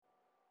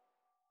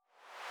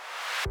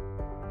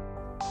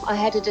I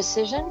had a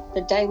decision.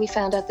 The day we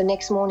found out, the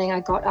next morning I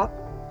got up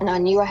and I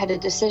knew I had a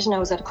decision. I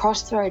was at a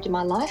crossroad in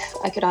my life.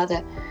 I could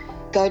either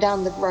go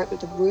down the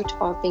route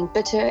of being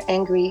bitter,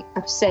 angry,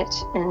 upset,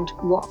 and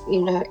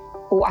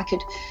or I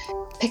could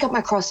pick up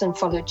my cross and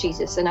follow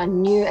Jesus. And I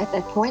knew at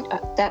that point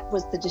that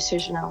was the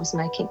decision I was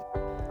making.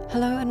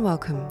 Hello and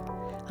welcome.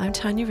 I'm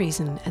Tanya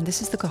Reason, and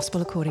this is The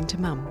Gospel According to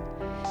Mum,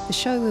 the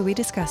show where we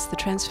discuss the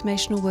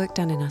transformational work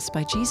done in us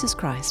by Jesus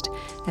Christ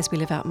as we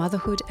live out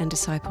motherhood and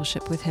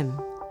discipleship with Him.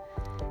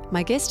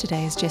 My guest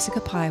today is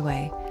Jessica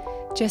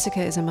Paewai.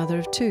 Jessica is a mother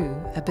of two,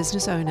 a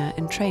business owner,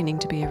 and training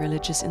to be a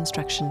religious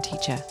instruction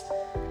teacher.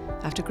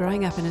 After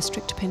growing up in a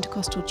strict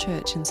Pentecostal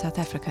church in South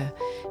Africa,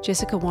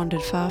 Jessica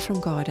wandered far from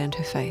God and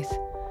her faith.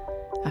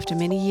 After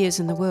many years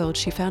in the world,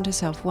 she found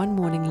herself one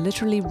morning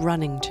literally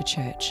running to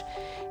church,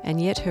 and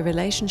yet her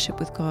relationship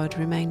with God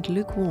remained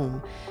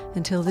lukewarm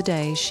until the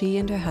day she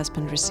and her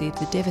husband received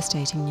the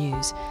devastating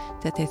news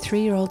that their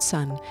 3-year-old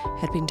son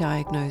had been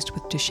diagnosed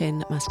with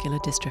Duchenne muscular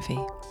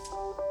dystrophy.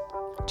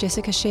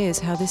 Jessica shares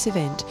how this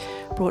event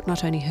brought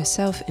not only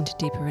herself into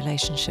deeper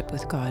relationship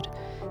with God,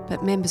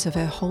 but members of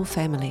her whole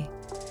family,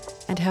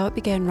 and how it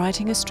began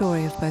writing a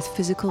story of both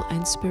physical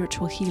and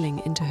spiritual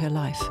healing into her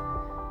life.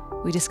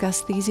 We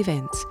discuss these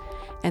events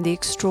and the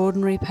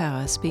extraordinary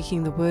power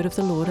speaking the word of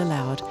the Lord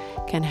aloud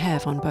can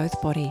have on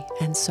both body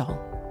and soul.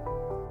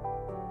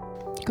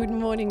 Good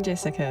morning,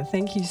 Jessica.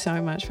 Thank you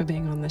so much for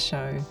being on the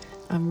show.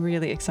 I'm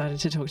really excited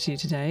to talk to you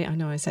today. I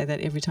know I say that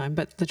every time,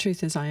 but the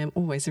truth is I am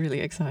always really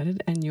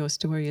excited, and your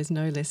story is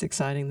no less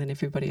exciting than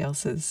everybody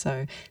else's.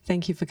 So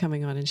thank you for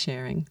coming on and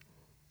sharing.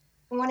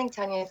 Good morning,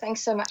 Tanya.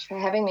 Thanks so much for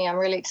having me. I'm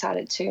really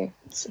excited too.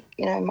 It's,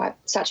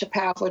 such a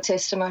powerful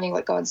testimony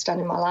what God's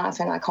done in my life,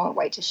 and I can't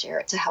wait to share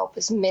it to help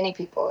as many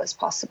people as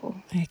possible.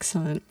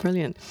 Excellent.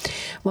 Brilliant.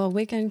 Well,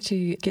 we're going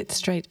to get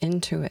straight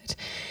into it.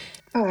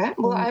 All right.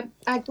 Well,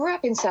 I grew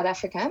up in South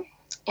Africa,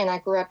 and I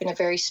grew up in a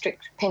very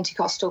strict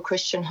Pentecostal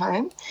Christian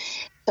home.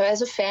 So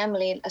as a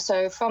family,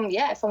 from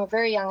a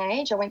very young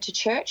age, I went to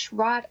church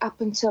right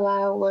up until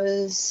I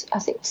was,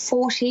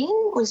 14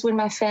 was when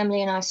my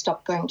family and I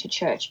stopped going to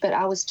church. But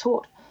I was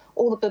taught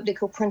all the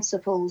biblical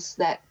principles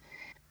that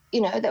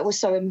were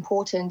so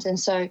important. And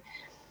so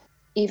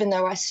even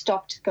though I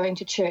stopped going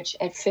to church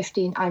at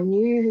 15, I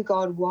knew who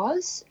God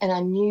was, and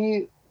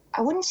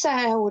I wouldn't say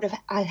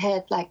I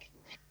had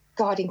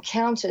God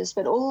encounters,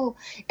 but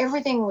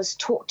everything was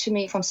taught to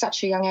me from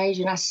such a young age,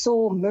 and I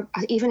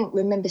even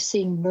remember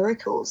seeing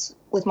miracles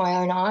with my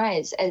own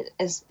eyes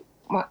as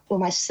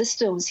my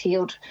sister was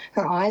healed,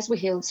 her eyes were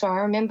healed. So I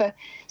remember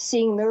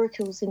seeing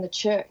miracles in the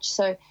church.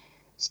 So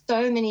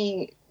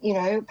many,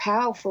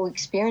 powerful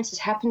experiences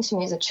happened to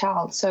me as a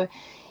child. So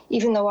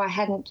even though I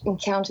hadn't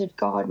encountered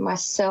God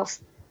myself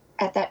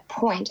at that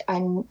point,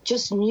 I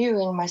just knew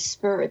in my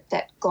spirit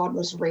that God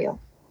was real.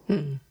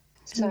 Mm.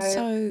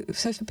 So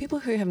for people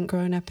who haven't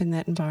grown up in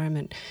that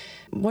environment,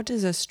 what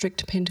does a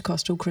strict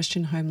Pentecostal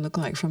Christian home look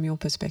like from your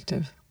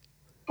perspective?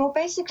 Well,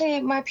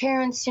 basically, my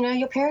parents,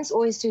 your parents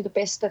always do the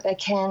best that they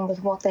can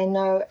with what they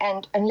know.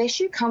 And unless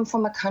you come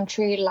from a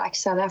country like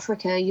South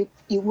Africa, you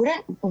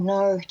wouldn't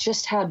know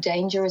just how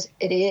dangerous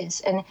it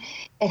is and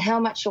how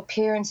much your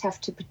parents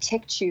have to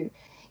protect you,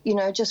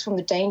 just from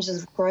the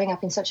dangers of growing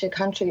up in such a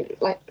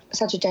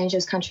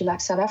dangerous country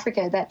like South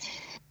Africa, that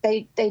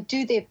they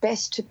do their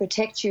best to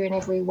protect you in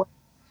every way.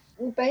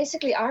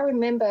 Basically, I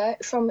remember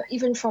from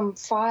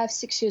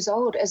 5-6 years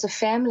old, as a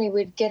family,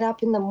 we'd get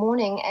up in the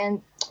morning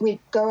and we'd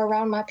go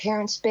around my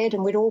parents' bed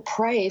and we'd all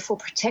pray for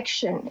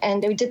protection.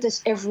 And we did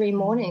this every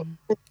morning.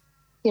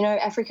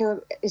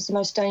 Africa is the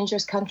most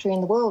dangerous country in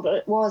the world.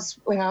 It was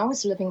when I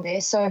was living there.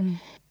 So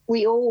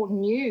we all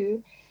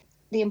knew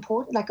the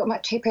importance, my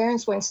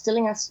parents were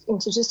instilling us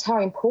into just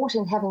how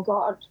important having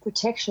God's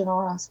protection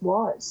on us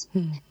was.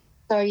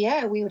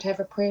 So, we would have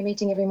a prayer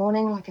meeting every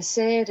morning, like I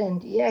said, and,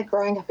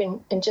 growing up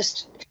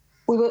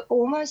we were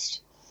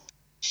almost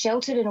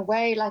sheltered in a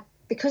way,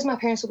 because my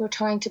parents were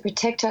trying to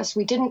protect us,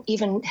 we didn't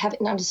even have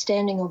an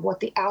understanding of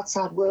what the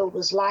outside world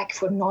was like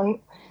for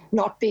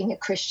not being a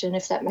Christian,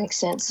 if that makes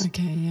sense.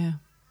 Okay, yeah.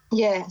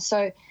 Yeah,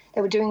 so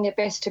they were doing their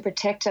best to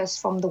protect us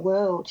from the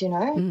world, So,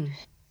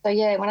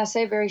 when I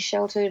say very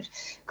sheltered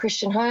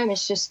Christian home,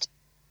 it's just,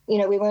 we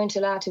weren't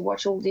allowed to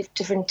watch all the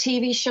different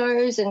TV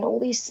shows and all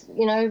these,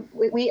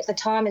 we at the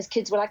time as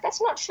kids were like,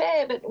 that's not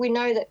fair, but we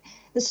know that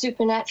the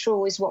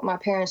supernatural is what my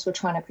parents were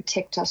trying to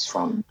protect us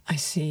from. I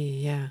see,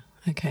 yeah.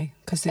 Okay,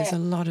 because there's a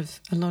lot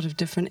of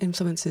different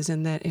influences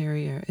in that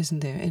area, isn't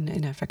there,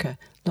 in Africa?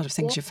 A lot of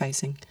things you're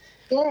facing.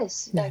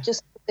 Yes,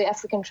 just the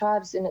African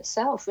tribes in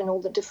itself, and all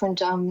the different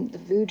the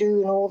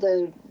voodoo and all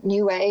the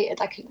new age,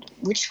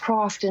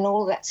 witchcraft and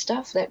all that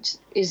stuff that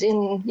is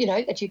in,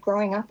 that you're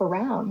growing up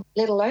around,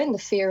 let alone the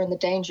fear and the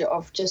danger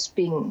of just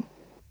being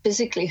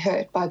physically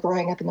hurt by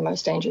growing up in the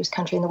most dangerous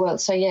country in the world.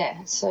 So,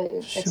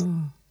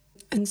 Sure.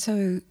 And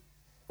so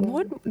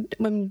what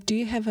do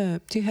you have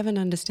an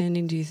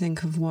understanding, do you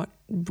think, of what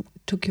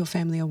took your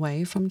family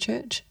away from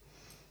church?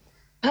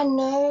 I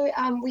know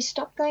we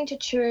stopped going to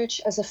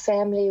church as a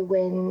family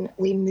when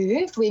we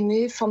moved. We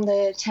moved from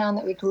the town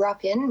that we grew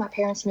up in. My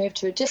parents moved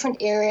to a different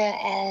area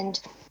and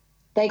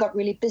they got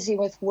really busy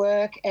with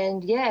work.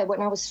 And, yeah,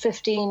 when I was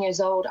 15 years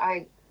old,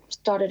 I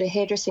started a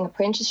hairdressing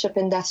apprenticeship,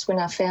 and that's when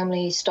our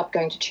family stopped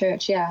going to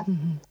church, yeah.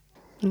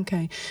 Mm-hmm.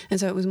 Okay. And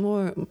so it was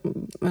more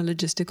a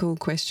logistical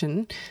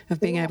question of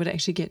being able to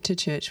actually get to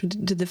church.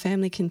 Did the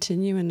family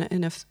continue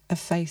in a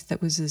faith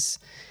that was as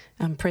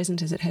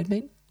present as it had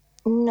been?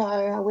 No,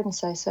 I wouldn't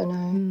say so,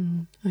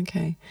 no.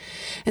 Okay.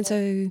 And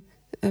so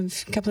a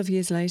couple of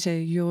years later,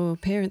 your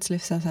parents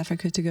left South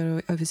Africa to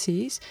go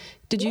overseas.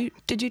 Did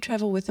you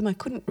travel with them? I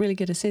couldn't really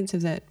get a sense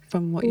of that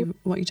from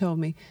what you told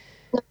me.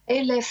 No,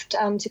 they left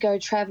to go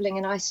travelling,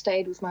 and I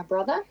stayed with my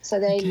brother. So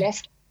they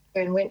left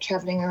and went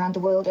travelling around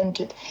the world and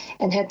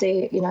had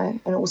their,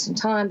 an awesome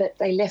time. But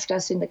they left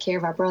us in the care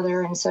of our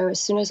brother. And so as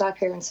soon as our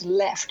parents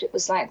left, it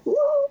was like, woo,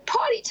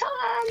 party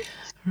time.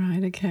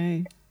 Right.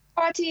 Okay.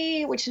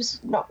 Party, which is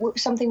not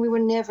something we were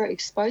never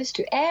exposed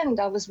to. And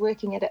I was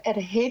working at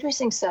a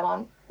hairdressing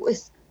salon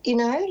with,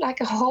 like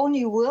a whole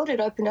new world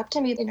had opened up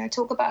to me.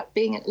 Talk about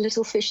being a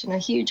little fish in a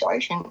huge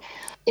ocean,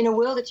 in a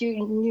world that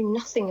you knew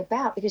nothing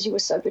about because you were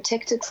so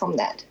protected from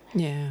that.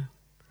 Yeah.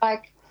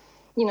 Like,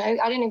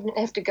 I didn't even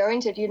have to go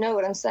into it. You know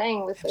what I'm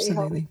saying? With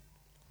absolutely.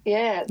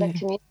 That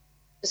community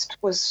just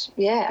was,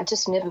 I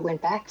just never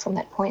went back from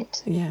that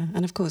point. Yeah,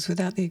 and of course,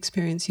 without the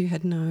experience, you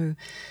had no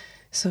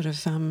sort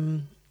of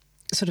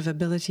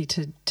ability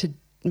to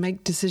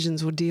make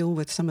decisions or deal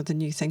with some of the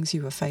new things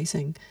you were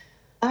facing.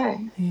 Oh,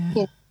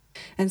 yeah.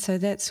 And so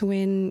that's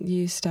when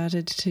you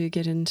started to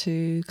get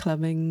into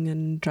clubbing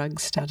and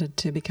drugs started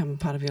to become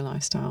part of your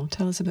lifestyle.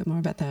 Tell us a bit more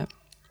about that.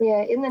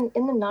 Yeah, in the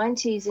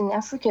 90s in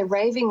Africa,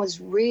 raving was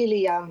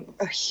really a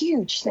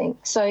huge thing.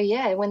 So,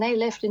 yeah, when they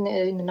left in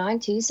the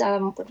 90s,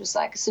 it was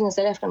like as soon as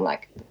they left, I'm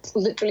like,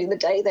 literally the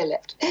day they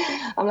left,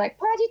 I'm like,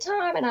 party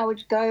time. And I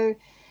would go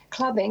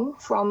clubbing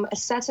from a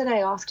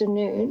Saturday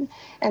afternoon,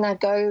 and I'd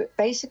go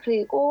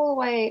basically all the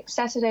way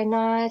Saturday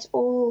night,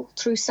 all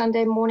through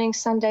Sunday morning,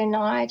 Sunday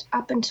night,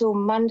 up until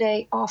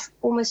Monday off,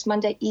 almost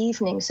Monday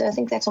evening. So I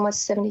think that's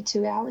almost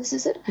 72 hours,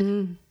 is it?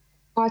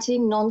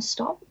 Partying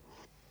nonstop,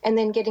 and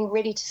then getting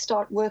ready to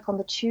start work on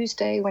the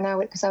Tuesday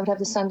because I would have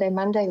the Sunday,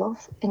 Monday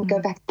off and go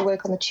back to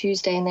work on the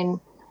Tuesday, and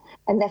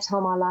that's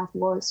how my life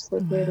was for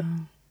a period.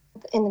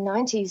 In the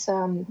 90s,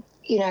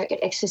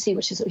 ecstasy,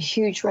 which is a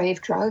huge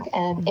rave drug,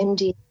 and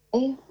MDMA,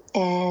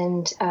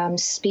 and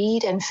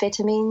speed,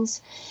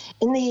 amphetamines.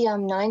 In the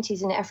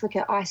 90s in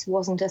Africa, ice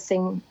wasn't a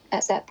thing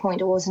at that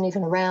point. It wasn't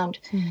even around.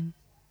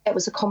 It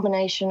was a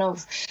combination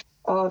of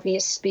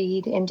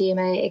speed,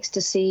 MDMA,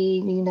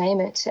 ecstasy, you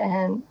name it.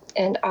 And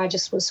I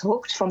just was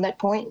hooked from that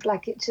point.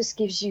 Like, it just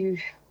gives you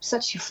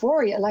such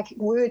euphoria. Like,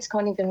 words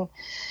can't even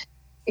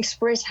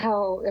express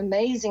how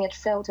amazing it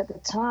felt at the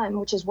time,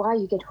 which is why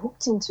you get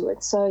hooked into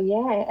it. So,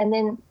 yeah.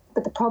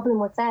 But the problem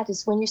with that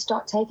is when you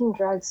start taking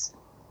drugs,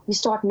 you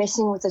start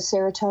messing with the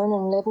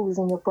serotonin levels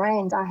in your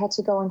brain. I had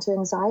to go onto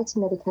anxiety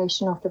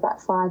medication after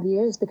about 5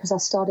 years because I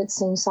started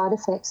seeing side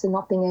effects and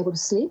not being able to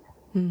sleep.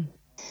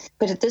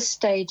 But at this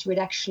stage, we'd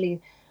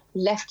actually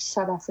left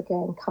South Africa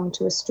and come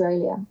to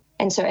Australia.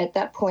 And so at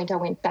that point, I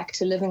went back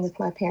to living with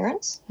my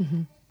parents.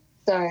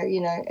 So,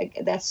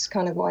 that's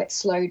kind of why it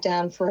slowed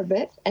down for a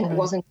bit. And it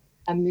wasn't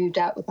I moved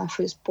out with my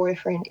first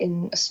boyfriend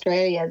in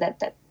Australia that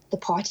the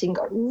partying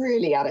got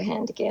really out of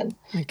hand again.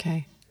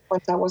 Okay.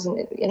 Once I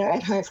wasn't,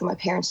 at home for my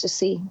parents to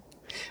see.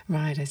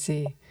 Right, I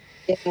see.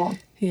 Yeah.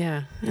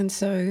 Yeah. And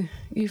so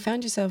you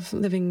found yourself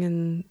living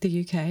in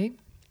the UK?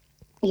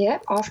 Yeah,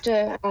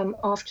 after I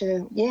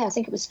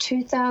think it was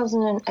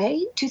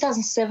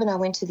 2007 I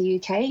went to the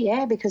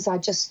UK, because I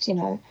just,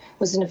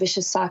 was in a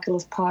vicious cycle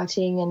of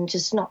partying and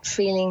just not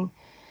feeling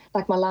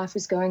like my life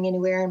was going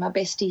anywhere. And my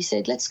bestie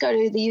said, let's go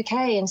to the UK.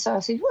 And so I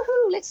said,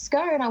 woohoo, let's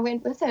go. And I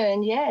went with her.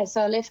 And,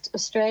 so I left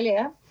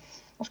Australia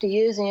after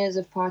years and years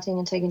of partying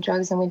and taking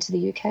drugs and went to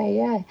the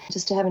UK,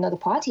 just to have another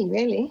party,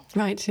 really.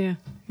 Right, yeah,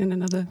 in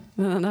another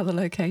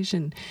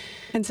location.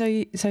 And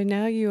so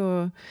now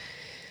you're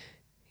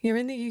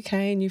in the UK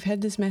and you've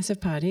had this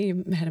massive party.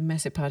 You had a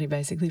massive party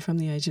basically from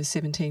the age of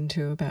 17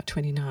 to about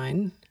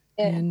 29.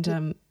 Yeah.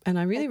 And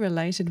I really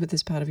related with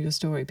this part of your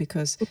story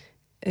because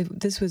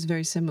this was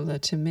very similar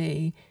to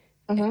me.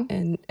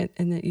 And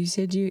that you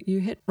said you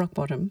hit rock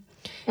bottom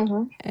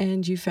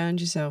and you found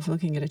yourself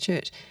looking at a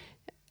church.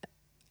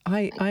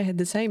 I had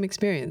the same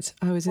experience.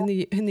 I was in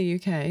the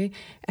UK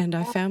and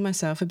I found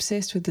myself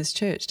obsessed with this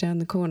church on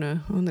the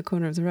corner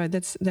of the road.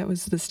 That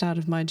was the start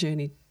of my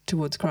journey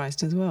towards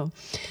Christ as well.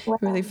 Wow.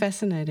 Really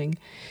fascinating.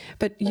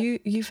 But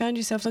you found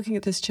yourself looking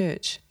at this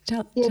church.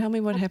 Tell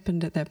me what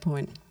happened at that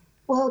point.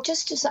 Well,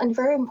 just a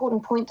very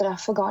important point that I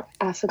forgot.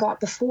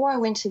 Before I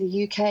went to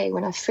the UK,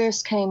 when I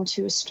first came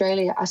to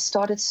Australia, I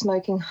started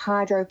smoking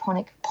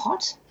hydroponic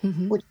pot,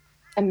 which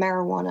is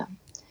marijuana.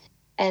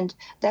 And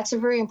that's a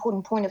very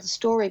important point of the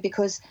story,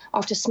 because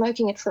after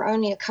smoking it for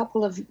only a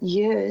couple of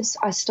years,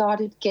 I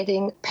started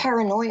getting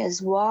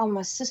paranoias while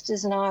my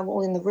sisters and I were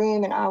all in the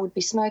room, and I would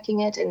be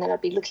smoking it, and then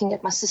I'd be looking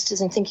at my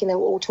sisters and thinking they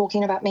were all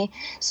talking about me.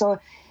 So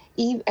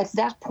at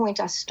that point,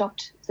 I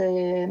stopped the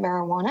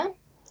marijuana.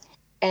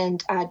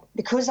 And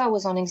because I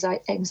was on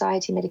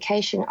anxiety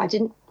medication, I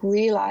didn't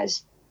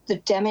realize the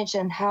damage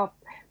and how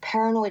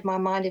paranoid my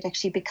mind had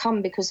actually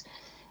become, because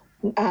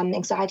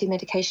anxiety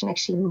medication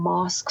actually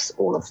masks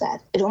all of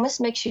that. It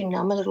almost makes you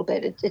numb a little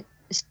bit. It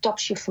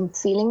stops you from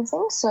feeling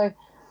things. So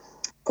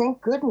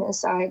thank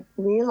goodness I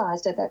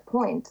realized at that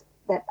point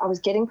that I was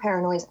getting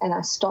paranoid, and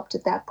I stopped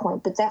at that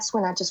point. But that's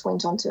when I just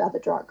went on to other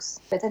drugs.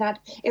 But then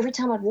every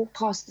time I'd walk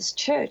past this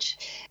church,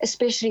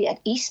 especially at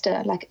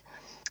Easter, like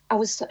I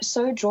was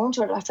so drawn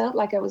to it. I felt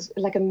like I was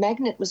like a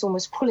magnet was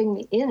almost pulling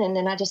me in, and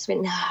then I just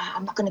went, nah,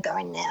 I'm not going to go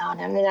in now.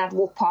 And then I'd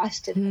walk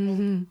past it,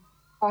 and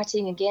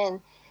fighting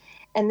again.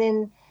 And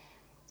then,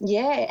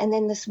 and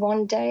then this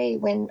one day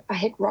when I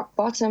hit rock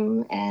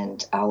bottom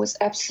and I was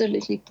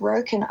absolutely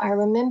broken, I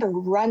remember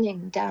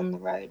running down the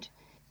road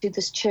to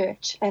this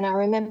church. And I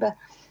remember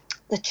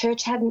the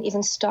church hadn't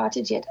even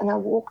started yet. And I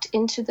walked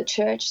into the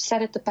church,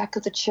 sat at the back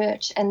of the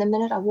church. And the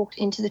minute I walked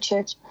into the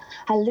church,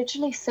 I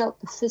literally felt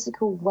the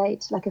physical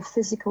weight, like a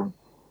physical,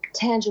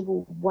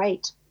 tangible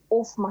weight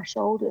off my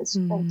shoulders,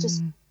 and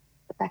just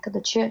the back of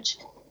the church.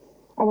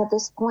 And at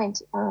this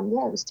point, it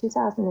was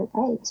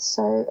 2008.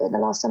 So the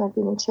last time I'd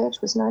been in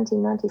church was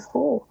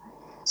 1994.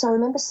 So I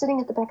remember sitting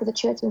at the back of the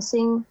church and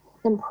seeing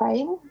them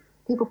praying,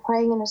 people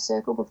praying in a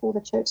circle before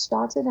the church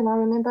started. And I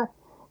remember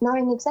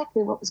knowing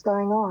exactly what was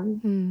going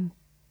on,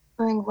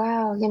 going,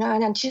 wow, and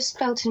I just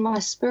felt in my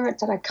spirit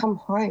that I'd come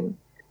home.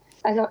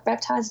 I got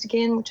baptized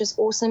again, which was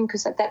awesome,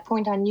 because at that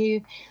point I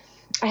knew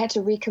I had to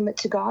recommit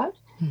to God,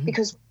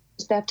 because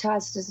was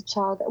baptized as a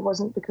child. That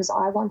wasn't because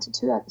I wanted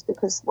to, it was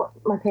because what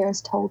my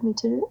parents told me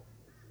to do.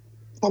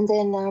 And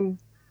then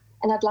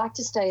and I'd like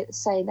to say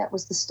that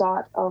was the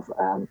start of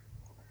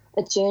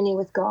a journey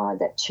with God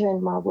that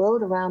turned my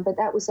world around, but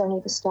that was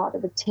only the start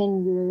of a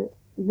 10-year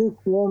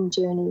lukewarm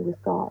journey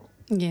with God.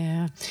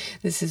 Yeah,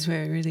 this is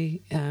where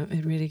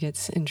it really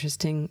gets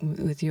interesting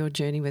with your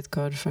journey with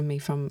God from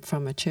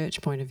a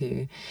church point of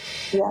view.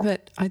 Yeah.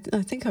 But I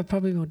think I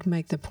probably would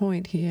make the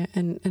point here,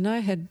 and I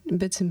had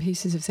bits and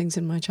pieces of things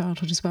in my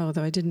childhood as well,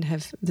 though I didn't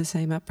have the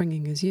same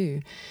upbringing as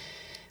you,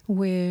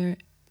 where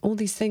all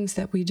these things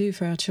that we do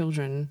for our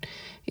children,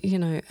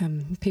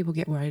 people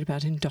get worried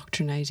about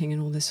indoctrinating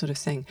and all this sort of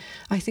thing.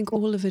 I think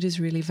all of it is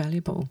really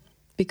valuable.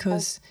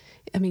 Because,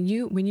 when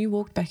you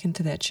walked back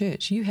into that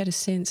church, you had a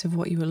sense of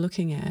what you were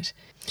looking at,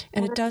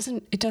 and it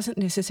doesn't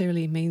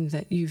necessarily mean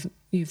that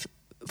you've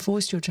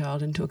forced your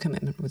child into a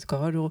commitment with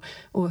God,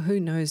 or who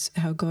knows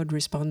how God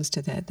responds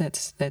to that.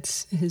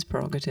 That's His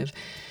prerogative.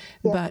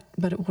 Yeah.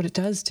 But what it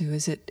does do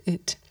is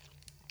it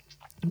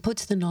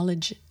puts the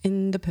knowledge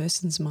in the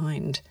person's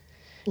mind.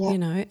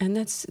 Yeah. And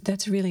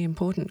that's really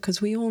important,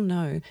 because we all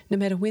know, no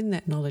matter when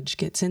that knowledge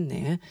gets in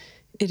there,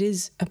 it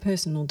is a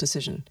personal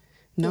decision.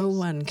 No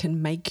one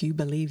can make you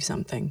believe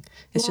something.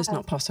 It's just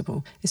not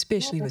possible,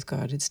 especially with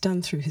God. It's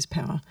done through His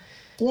power,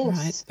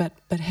 right?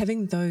 But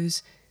having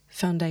those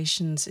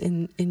foundations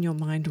in your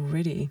mind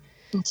already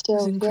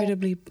is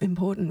incredibly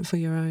important for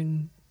your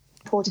own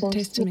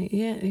testimony.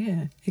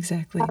 Yeah,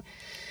 exactly.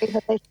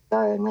 But they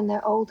go, and when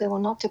they're old, they will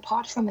not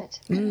depart from it.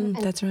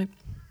 That's right.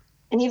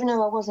 And even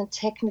though I wasn't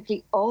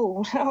technically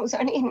old, I was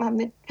only in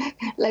my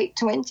late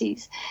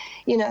 20s,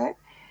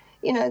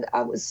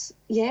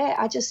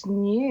 I just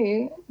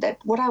knew that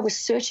what I was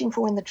searching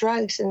for in the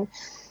drugs and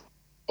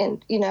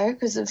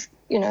because of,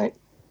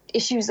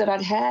 issues that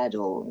I'd had,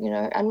 or,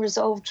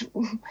 unresolved,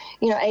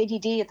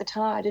 ADD at the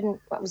time.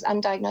 I was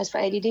undiagnosed for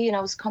ADD, and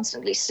I was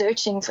constantly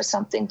searching for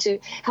something to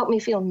help me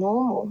feel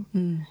normal,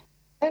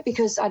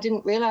 because I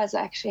didn't realize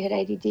I actually had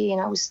ADD, and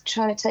I was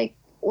trying to take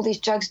all these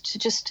drugs to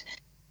just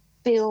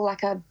feel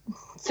like I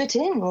fit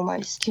in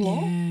almost,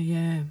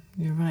 Yeah,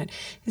 you're right.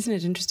 Isn't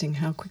it interesting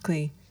how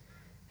quickly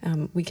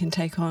we can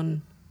take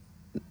on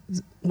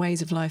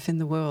ways of life in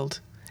the world,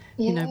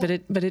 but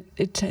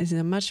it is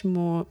a much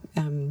more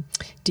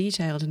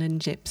detailed and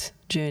in-depth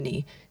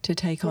journey to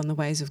take on the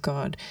ways of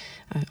God.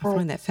 I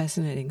find that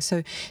fascinating.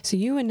 So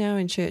you are now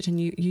in church, and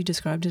you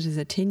described it as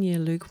a 10-year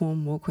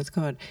lukewarm walk with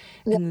God.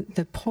 Yep. And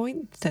the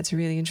point that's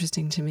really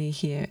interesting to me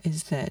here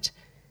is that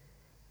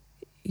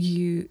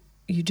you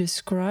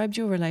described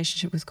your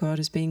relationship with God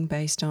as being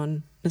based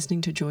on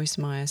listening to Joyce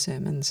Meyer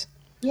sermons.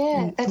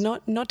 Yeah.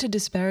 Not to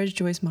disparage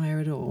Joyce Meyer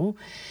at all,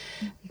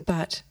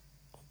 but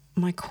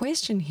my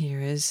question here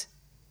is,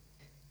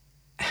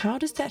 how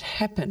does that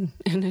happen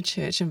in a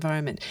church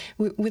environment?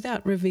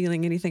 Without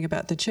revealing anything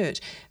about the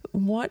church,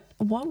 what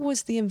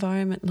was the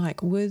environment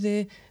like? Was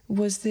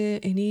there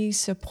any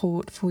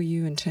support for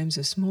you in terms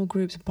of small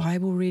groups,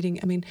 Bible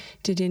reading?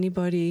 Did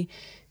anybody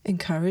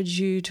encourage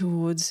you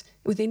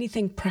with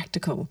anything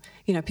practical?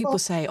 People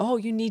say, oh,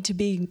 you need to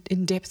be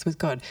in depth with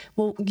God.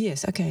 Well,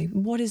 yes, okay,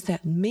 what does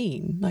that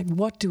mean? Like,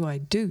 what do I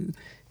do?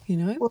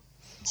 Well,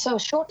 So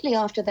shortly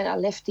after that, I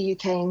left the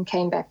UK and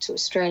came back to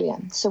Australia.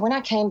 So when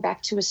I came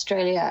back to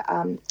Australia,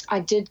 I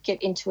did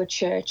get into a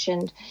church,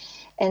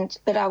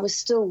 but I was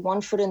still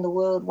one foot in the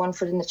world, one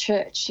foot in the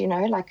church,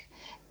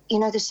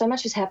 there's so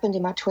much has happened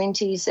in my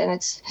 20s, and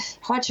it's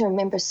hard to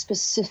remember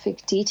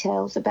specific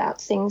details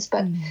about things.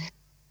 But,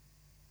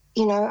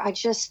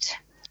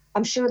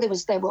 I'm sure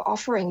they were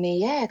offering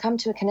me, come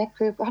to a Connect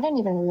group. I don't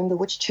even remember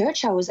which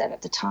church I was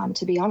at the time,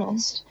 to be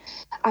honest.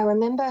 I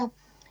remember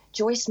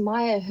Joyce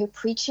Meyer, her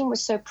preaching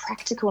was so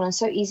practical and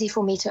so easy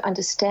for me to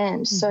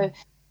understand.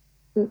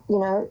 Mm-hmm.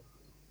 So,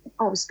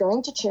 I was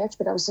going to church,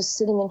 but I was just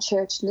sitting in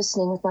church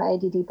listening with my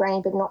ADD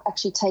brain, but not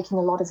actually taking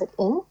a lot of it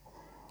in.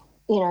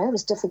 It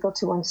was difficult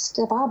to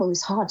understand. The Bible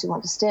is hard to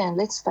understand,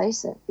 let's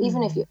face it.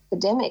 Even if you're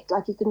academic,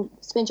 you can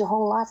spend your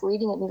whole life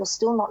reading it and you'll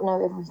still not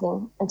know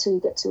everything until you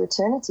get to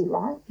eternity,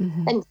 right?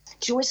 Mm-hmm. And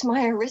Joyce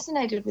Meyer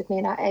resonated with me,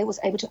 and I was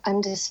able to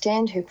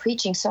understand her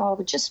preaching. So I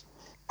would just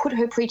put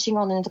her preaching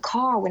on in the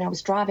car when I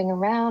was driving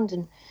around,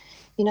 and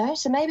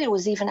so maybe it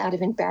was even out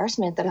of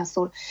embarrassment that I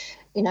thought,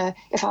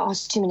 if I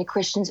asked too many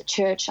questions at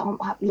church, I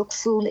might look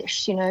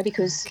foolish,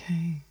 because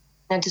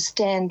I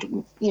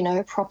understand,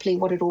 properly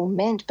what it all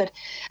meant. But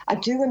I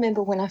do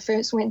remember when I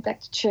first went back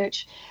to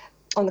church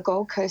on the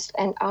Gold Coast,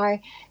 and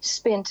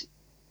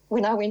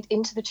when I went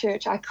into the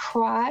church, I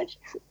cried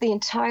the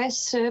entire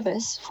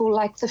service for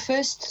the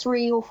first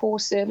 3 or 4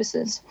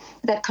 services,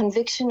 that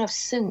conviction of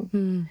sin.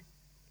 Mm.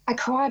 I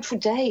cried for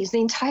days. The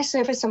entire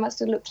service, I must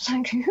have looked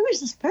like, who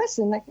is this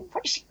person?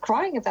 What is she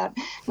crying about?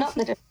 Not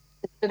that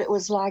it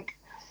was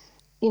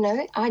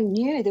I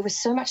knew there was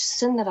so much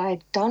sin that I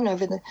had done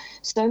over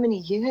so many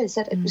years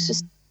that it was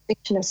just a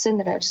conviction of sin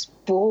that I just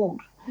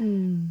bawled.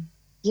 Mm.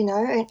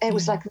 And it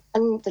was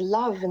the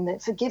love and the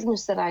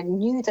forgiveness that I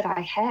knew that I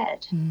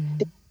had.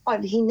 Mm.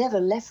 God, he never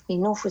left me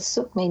nor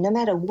forsook me, no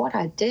matter what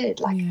I did.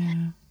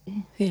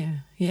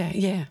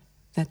 Yeah.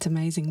 That's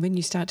amazing when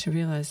you start to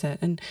realise that.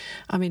 And,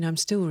 I'm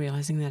still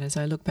realising that as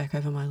I look back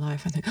over my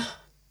life. I think,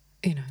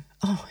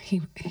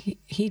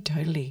 he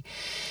totally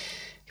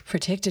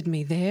protected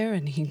me there,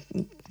 and he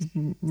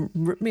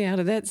ripped me out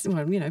of that,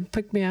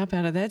 picked me up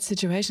out of that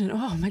situation. And,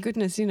 oh, my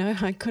goodness,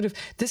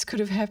 this could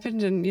have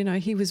happened, and,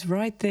 he was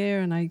right there.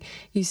 And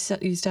you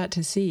start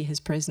to see his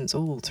presence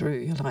all through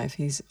your life.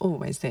 He's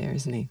always there,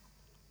 isn't he?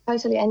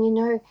 Totally.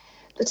 And,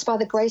 it's by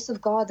the grace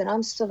of God that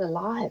I'm still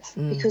alive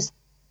because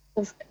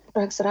of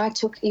drugs that I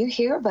took. You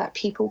hear about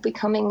people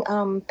becoming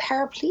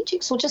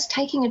paraplegics or just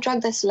taking a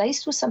drug that's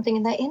laced with something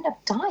and they end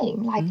up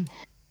dying.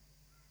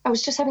 I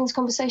was just having this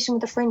conversation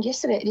with a friend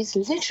yesterday. It is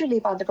literally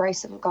by the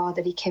grace of God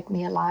that he kept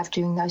me alive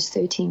during those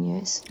 13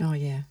 years. Oh,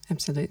 yeah,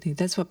 absolutely.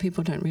 That's what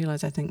people don't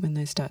realise, I think, when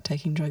they start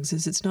taking drugs,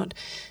 is it's not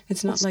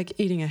like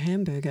eating a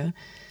hamburger.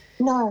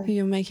 No.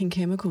 You're making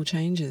chemical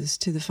changes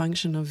to the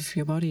function of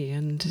your body,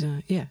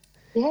 and Yeah.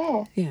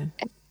 Yeah.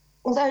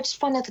 Although it's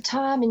fun at the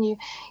time, and you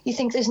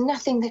think there's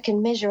nothing that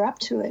can measure up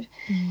to it.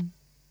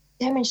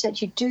 Damage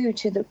that you do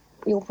to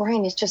your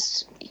brain is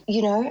just,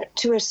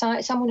 to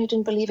someone who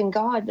didn't believe in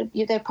God,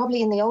 they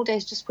probably in the old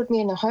days just put me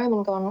in a home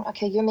and gone,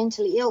 okay, you're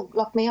mentally ill,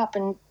 lock me up,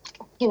 and,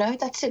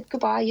 that's it,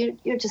 goodbye,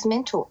 you're just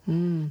mental.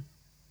 And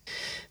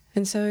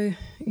so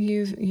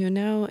you're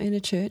now in a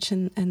church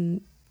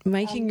and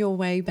making your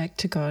way back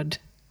to God.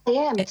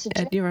 Yeah,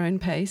 at your own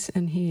pace,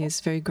 and he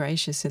is very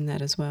gracious in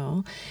that as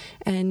well.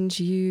 And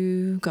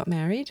you got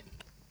married?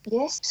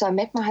 Yes. So I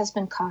met my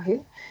husband,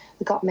 Kahu.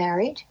 We got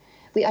married.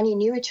 We only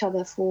knew each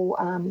other for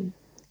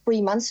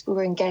 3 months. We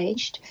were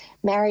engaged,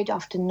 married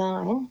after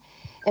 9.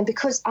 And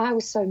because I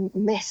was so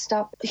messed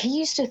up, he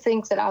used to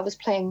think that I was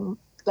playing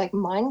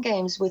mind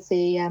games with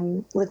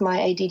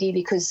my ADD,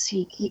 because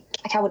he'd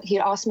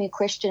ask me a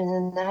question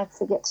and then I'd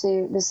forget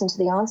to listen to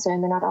the answer,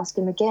 and then I'd ask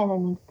him again,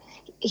 and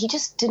he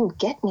just didn't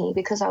get me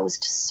because I was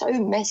just so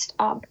messed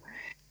up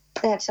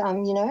that,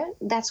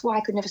 that's why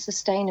I could never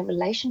sustain a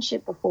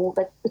relationship before.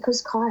 But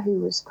because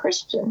Kahu was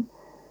Christian,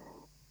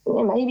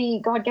 maybe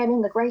God gave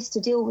him the grace to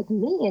deal with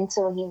me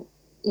until he,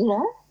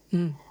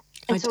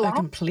 I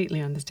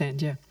completely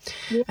understand, yeah.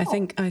 I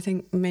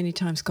think many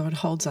times God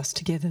holds us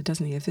together,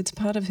 doesn't he? If it's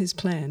part of his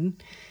plan,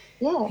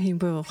 he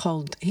will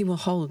hold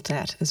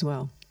that as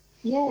well.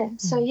 Yeah,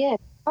 so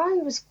I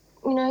was,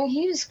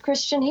 he was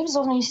Christian. He was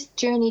on his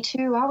journey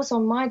too. I was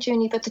on my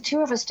journey, but the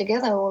two of us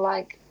together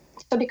were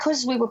so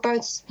because we were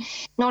both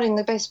not in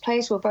the best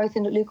place, we were both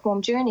in a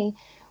lukewarm journey,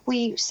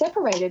 we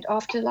separated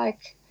after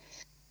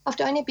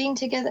only being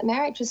together,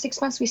 married for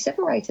 6 months, we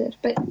separated.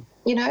 But,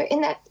 in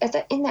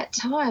that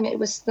time, it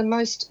was the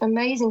most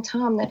amazing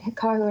time that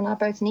Kahu and I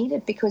both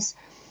needed, because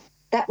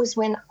that was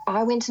when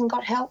I went and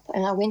got help,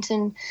 and I went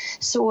and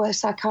saw a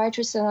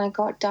psychiatrist, and I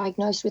got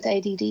diagnosed with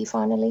ADD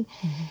finally.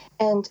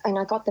 And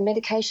I got the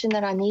medication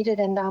that I needed,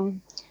 and,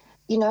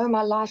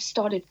 my life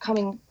started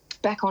coming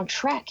back on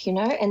track,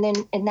 and then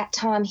in that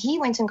time he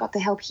went and got the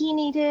help he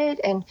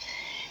needed. And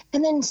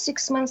then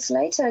 6 months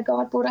later,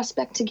 God brought us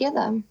back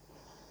together,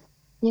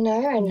 and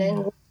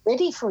then we're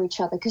ready for each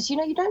other, because, you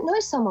don't know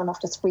someone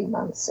after 3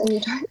 months, and you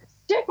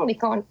certainly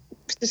can't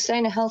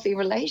sustain a healthy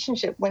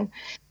relationship when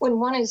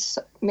one is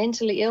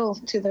mentally ill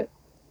to the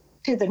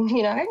to the,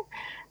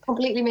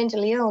 completely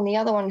mentally ill, and the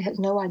other one has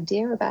no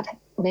idea about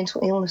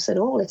mental illness at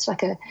all. It's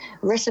like a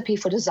recipe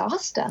for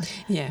disaster.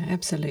 Yeah,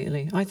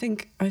 absolutely. I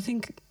think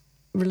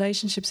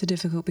relationships are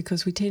difficult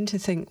because we tend to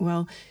think,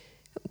 well,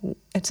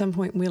 at some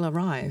point we'll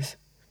arrive.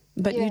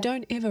 But you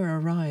don't ever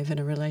arrive in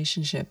a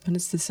relationship, and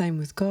it's the same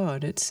with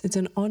God. It's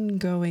an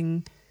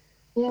ongoing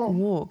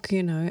walk,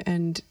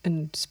 and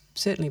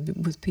certainly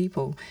with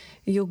people,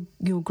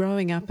 you're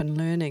growing up and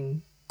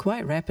learning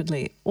quite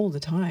rapidly all the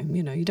time.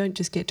 You don't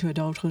just get to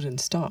adulthood and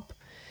stop.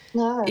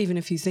 No. Even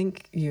if you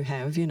think you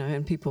have,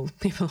 and people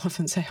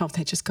often say, oh,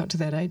 they just got to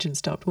that age and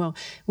stopped. Well,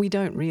 we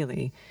don't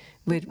really.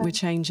 We're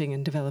changing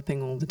and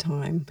developing all the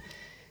time.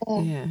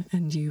 Yeah,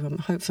 and you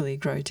hopefully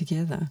grow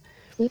together.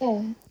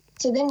 Yeah.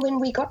 So then when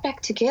we got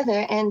back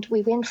together and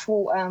we went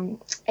for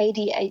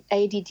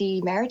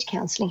ADD marriage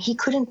counselling, he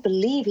couldn't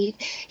believe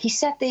it. He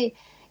sat there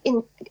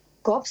in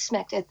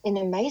gobsmacked in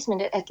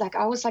amazement at like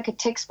I was like a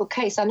textbook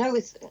case. I know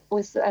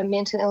with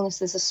mental illness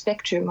there's a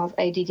spectrum of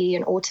ADD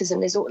and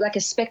autism. There's like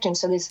a spectrum,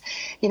 so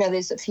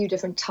there's a few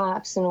different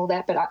types and all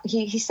that. But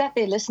he sat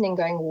there listening,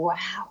 going,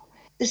 "Wow,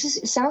 it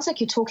sounds like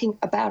you're talking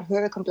about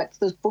her. Complex.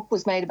 This book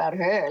was made about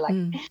her. Like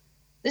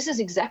this is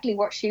exactly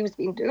what she was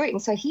been doing."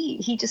 So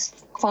he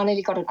just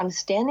finally got an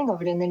understanding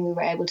of it, and then we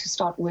were able to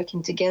start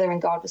working together.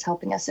 And God was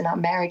helping us in our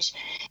marriage,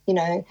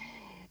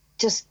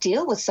 just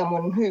deal with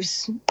someone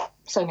who's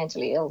so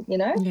mentally ill,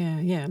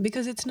 Yeah,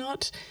 because it's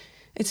not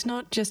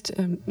just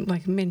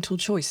like mental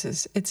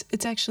choices.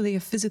 It's actually a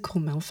physical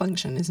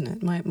malfunction, isn't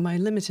it? My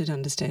limited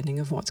understanding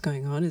of what's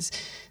going on is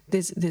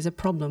there's a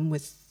problem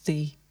with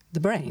the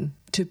brain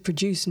to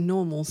produce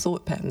normal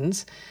thought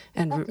patterns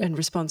and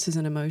responses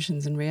and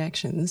emotions and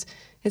reactions.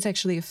 It's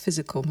actually a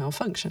physical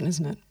malfunction,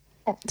 isn't it?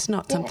 It's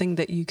not something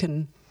that you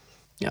can,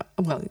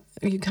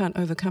 you can't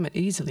overcome it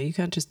easily. You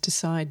can't just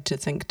decide to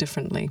think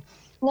differently.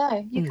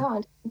 No, you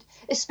can't,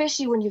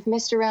 especially when you've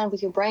messed around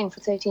with your brain for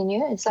 13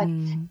 years. Like,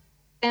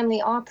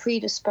 family are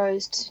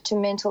predisposed to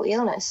mental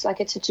illness.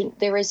 Like,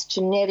 there is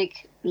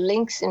genetic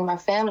links in my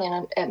family,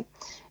 and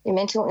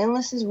mental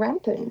illness is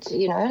rampant,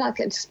 like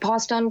it's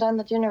passed on down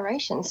the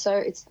generations.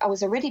 So I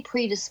was already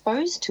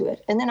predisposed to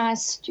it. And then I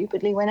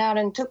stupidly went out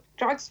and took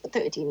drugs for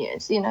 13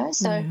 years,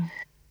 So I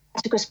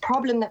took this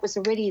problem that was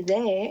already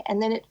there,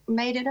 and then it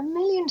made it a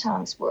million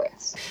times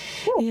worse.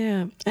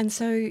 Yeah. And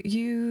so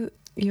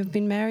You've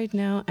been married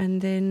now,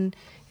 and then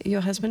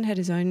your husband had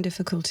his own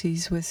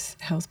difficulties with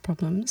health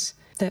problems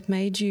that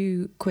made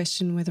you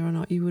question whether or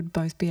not you would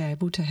both be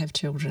able to have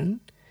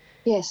children.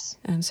 Yes.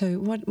 And so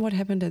what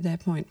happened at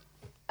that point?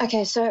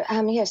 Okay, so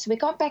so we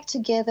got back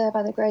together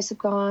by the grace of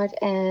God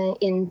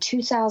in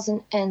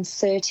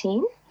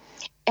 2013.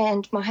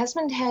 And my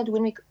husband had,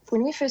 when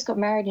we first got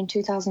married in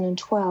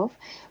 2012,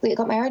 we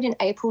got married in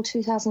April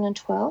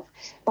 2012.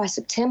 By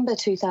September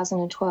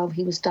 2012,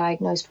 he was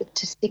diagnosed with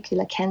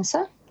testicular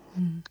cancer.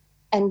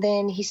 And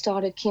then he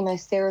started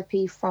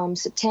chemotherapy from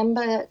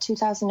September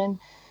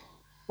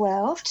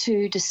 2012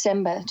 to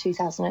December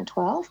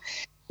 2012.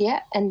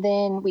 Yeah, and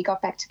then we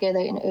got back together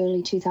in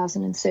early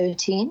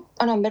 2013.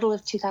 Oh, no, middle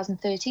of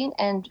 2013.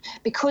 And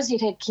because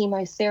he'd had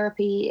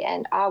chemotherapy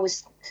and I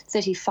was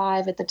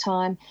 35 at the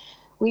time,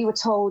 we were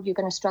told you're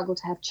going to struggle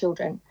to have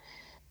children.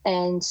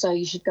 And so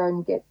you should go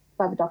and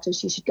by the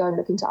doctors, you should go and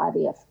look into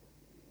IVF.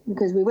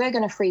 Because we were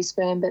going to freeze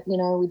sperm, but,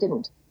 we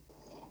didn't.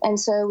 And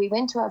so we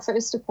went to our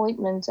first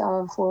appointment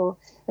for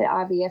the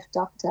IVF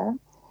doctor,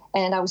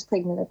 and I was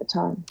pregnant at the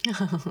time.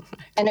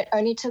 And it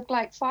only took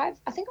like 5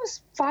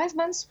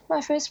 months for my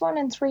first one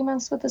and 3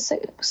 months with the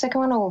second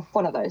one, or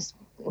one of those.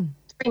 3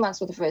 months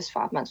with the first,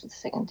 5 months with the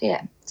second.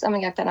 Yeah,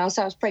 something like that.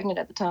 So I was pregnant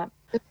at the time.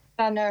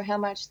 I know how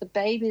much the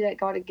baby that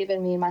God had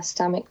given me in my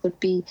stomach would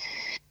be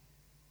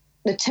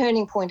the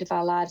turning point of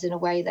our lives in a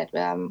way that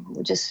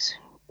would just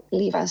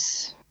leave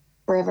us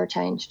forever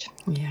changed.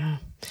 Yeah.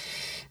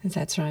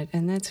 That's right,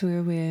 and that's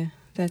where we're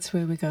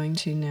going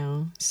to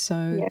now.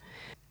 So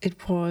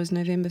It was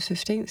November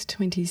 15th,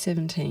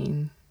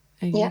 2017,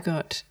 and you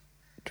got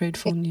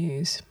dreadful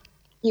news.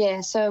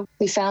 Yeah, so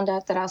we found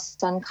out that our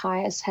son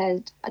Caius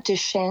had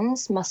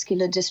Duchenne's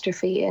muscular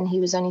dystrophy, and he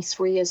was only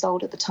 3 years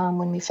old at the time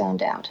when we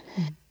found out.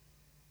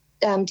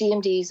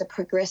 DMD is a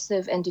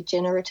progressive and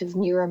degenerative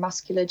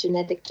neuromuscular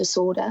genetic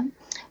disorder,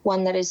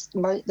 one that is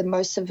the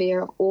most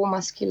severe of all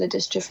muscular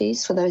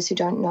dystrophies, for those who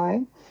don't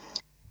know.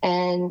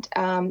 And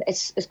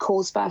it's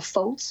caused by a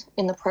fault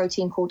in the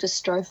protein called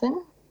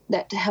dystrophin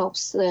that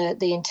helps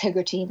the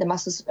integrity, the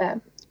muscles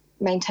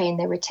maintain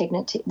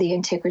the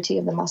integrity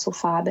of the muscle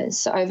fibers.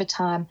 So over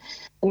time,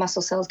 the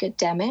muscle cells get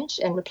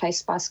damaged and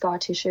replaced by scar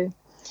tissue.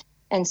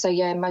 And so,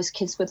 most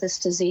kids with this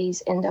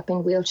disease end up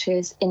in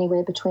wheelchairs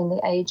anywhere between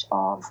the age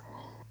of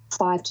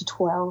 5 to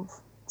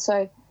 12.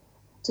 So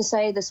to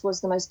say this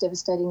was the most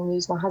devastating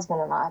news my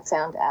husband and I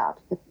found out,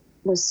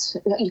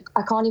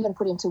 I can't even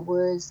put into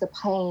words the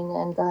pain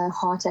and the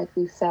heartache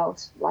we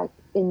felt, like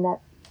in that,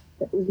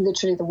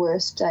 literally the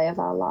worst day of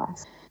our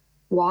life.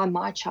 Why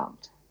my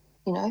child?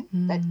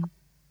 That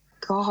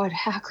God,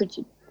 how could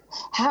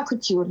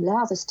you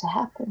allow this to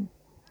happen?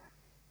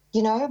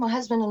 you know, my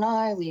husband and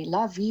I, we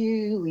love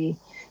you. We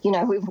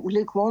were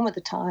lukewarm at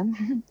the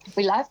time.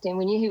 We loved him.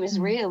 We knew he was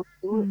real.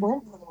 We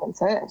weren't putting him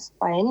first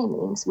by any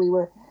means. We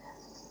were,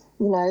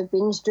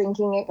 binge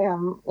drinking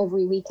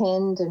every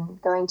weekend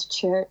and going to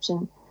church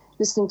and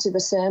listening to the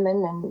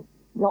sermon and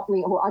not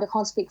me. Well, I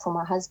can't speak for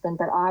my husband,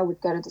 but I would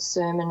go to the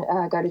sermon,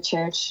 go to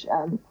church,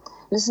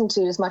 listen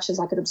to it as much as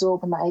I could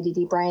absorb in my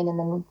ADD brain, and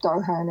then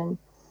go home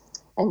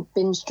and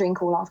binge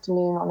drink all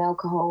afternoon on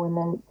alcohol, and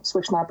then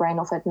switch my brain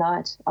off at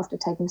night after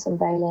taking some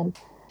Valium,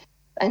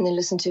 and then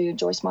listen to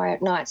Joyce Meyer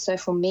at night. So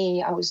for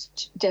me, I was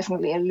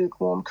definitely a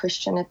lukewarm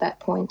Christian at that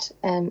point.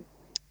 And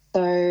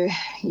so,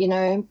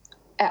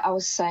 I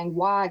was saying,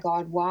 why,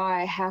 God,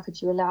 why? How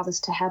could you allow this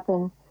to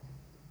happen?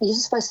 You're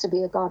supposed to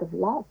be a God of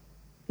love,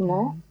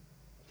 and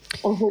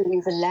who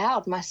you've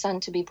allowed my son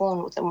to be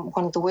born with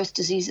one of the worst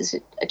diseases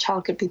a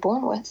child could be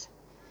born with.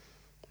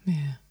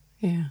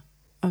 Yeah.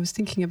 I was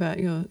thinking about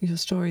your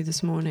story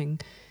this morning,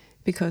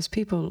 because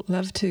people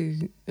love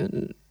to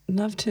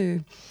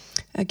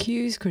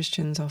accuse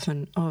Christians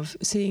often of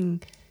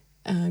seeing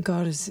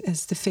God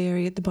as the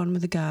fairy at the bottom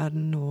of the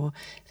garden, or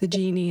the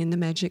genie in the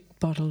magic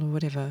bottle, or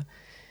whatever.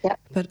 Yep.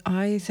 But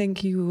I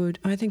think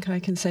I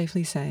can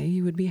safely say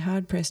you would be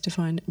hard-pressed to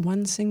find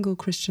one single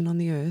Christian on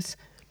the earth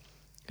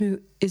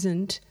who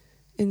isn't,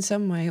 in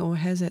some way or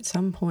has at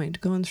some point,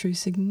 gone through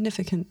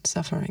significant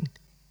suffering.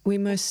 We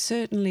most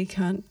certainly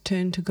can't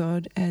turn to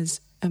God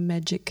as a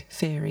magic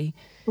fairy.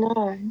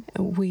 No.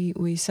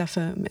 We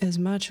suffer as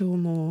much or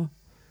more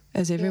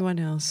as everyone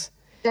else.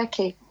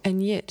 Exactly.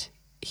 And yet,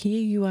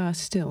 here you are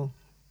still.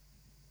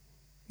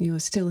 You are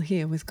still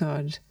here with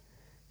God.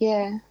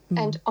 Yeah.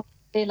 And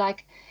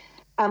honestly,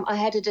 I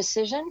had a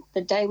decision.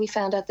 The day we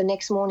found out, the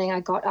next morning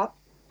I got up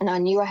and I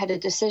knew I had a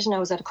decision. I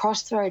was at a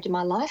crossroad in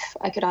my life.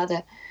 I could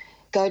either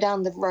go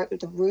down the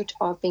route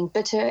of being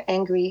bitter,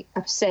 angry,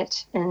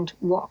 upset, and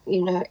or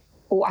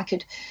I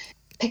could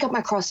pick up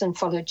my cross and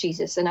follow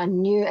Jesus. And I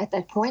knew at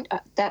that point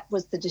that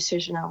was the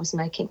decision I was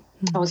making.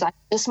 I was like,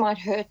 this might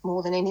hurt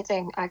more than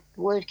anything. I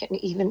can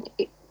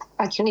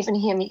even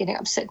hear me getting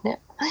upset now.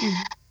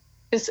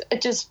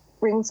 It just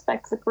brings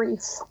back the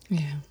grief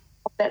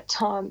of that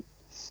time.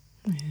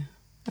 Yeah.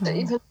 Oh.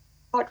 Even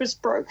my heart was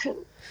broken.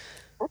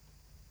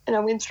 And I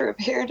went through a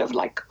period of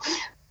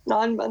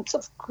 9 months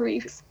of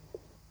grief.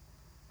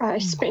 I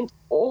spent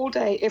all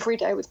day, every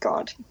day with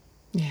God.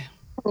 Yeah.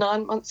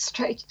 9 months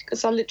straight,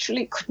 because I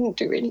literally couldn't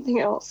do anything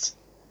else.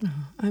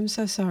 Oh, I'm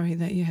so sorry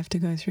that you have to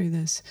go through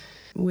this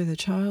with a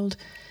child,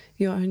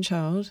 your own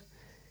child.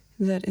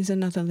 That is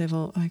another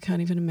level I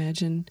can't even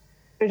imagine.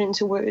 Put it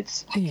into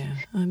words. Yeah,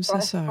 I'm so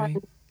sorry.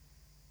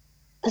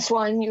 That's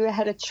why I knew I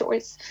had a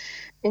choice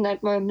in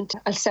that moment.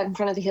 I sat in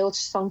front of the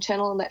Hillsong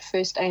Channel on that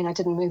first day and I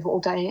didn't move all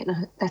day.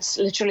 And that's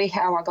literally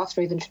how I got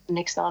through the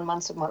next 9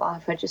 months of my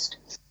life.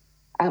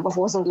 I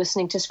wasn't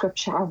listening to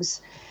scripture. I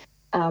was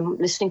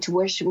listening to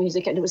worship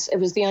music, and it was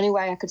the only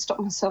way I could stop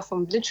myself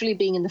from literally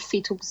being in the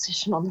fetal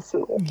position on the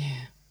floor.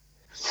 Yeah.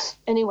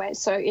 Anyway,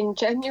 so in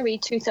January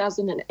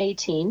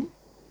 2018,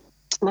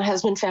 my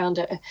husband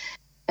found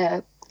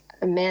a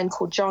man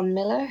called John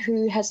Miller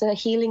who has a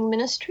healing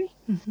ministry.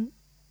 Mm-hmm.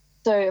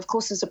 So, of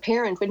course, as a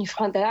parent, when you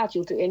find that out,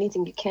 you'll do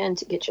anything you can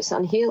to get your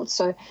son healed.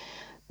 So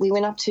we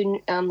went up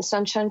to the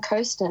Sunshine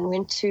Coast and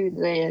went to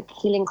the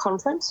healing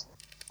conference.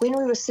 When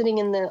we were sitting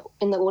in the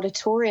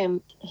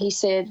auditorium, he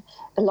said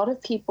a lot of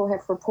people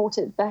have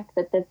reported back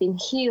that they've been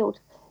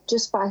healed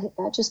just by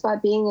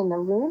being in the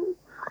room.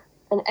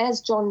 And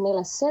as John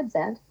Miller said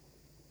that,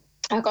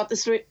 I got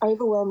this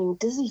overwhelming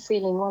dizzy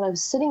feeling while I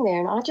was sitting there,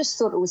 and I just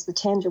thought it was the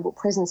tangible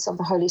presence of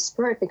the Holy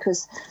Spirit,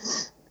 because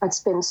I'd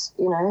spent,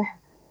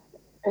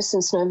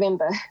 since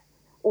November,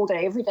 all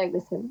day, every day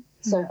with him.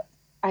 So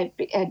I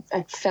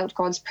felt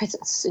God's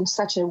presence in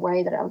such a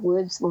way that our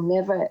words will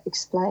never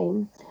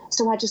explain.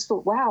 So I just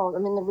thought, wow,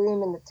 I'm in the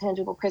room and the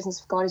tangible presence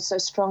of God is so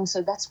strong,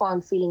 so that's why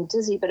I'm feeling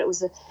dizzy. But it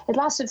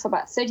lasted for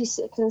about 30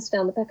 seconds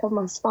down the back of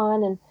my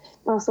spine, and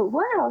I thought,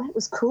 wow, that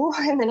was cool.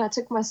 And then I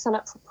took my son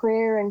up for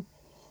prayer, and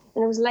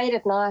it was late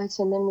at night,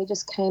 and then we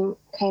just came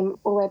all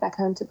the way back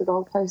home to the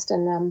Gold Coast,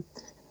 and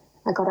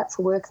I got up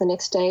for work the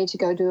next day to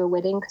go do a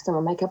wedding because I'm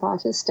a makeup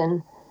artist.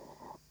 And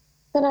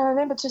then I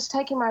remember just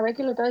taking my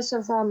regular dose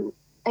of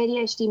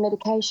ADHD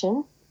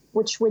medication,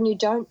 which when you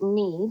don't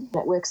need,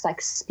 it works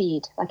like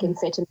speed, like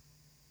amphetamine,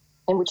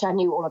 and which I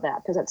knew all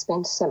about because I'd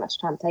spent so much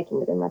time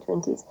taking it in my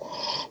 20s.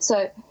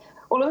 So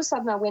all of a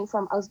sudden I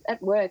was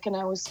at work and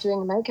I was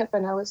doing makeup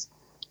and I was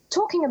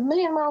talking a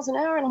million miles an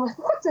hour, and I'm like,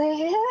 what the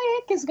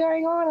heck is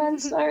going on? I'm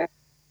so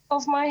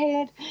off my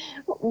head.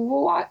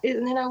 What?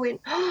 And then I went,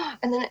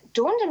 and then it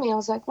dawned on me. I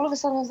was like, all of a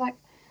sudden I was like,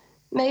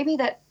 maybe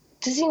that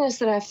dizziness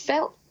that I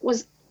felt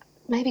was,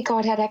 maybe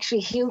God had actually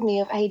healed me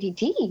of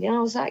ADD. And I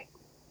was like,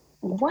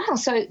 wow.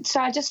 So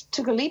I just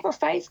took a leap of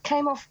faith,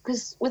 came off,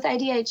 because with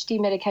ADHD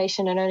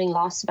medication, it only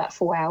lasts about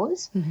 4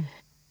 hours. Mm-hmm.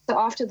 So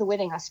after the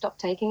wedding, I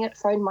stopped taking it,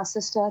 phoned my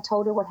sister,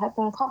 told her what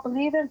happened. I can't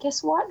believe it.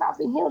 Guess what? I've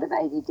been healed of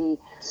ADD.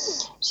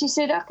 She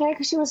said, okay,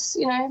 because she was,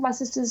 my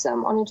sister's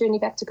on a journey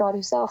back to God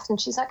herself. And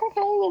she's like,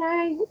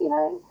 okay,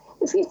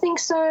 if you think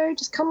so,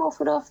 just come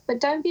off it off. But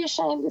don't be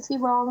ashamed if you're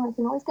wrong. You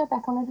can always go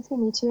back on it if you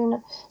need to.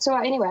 And so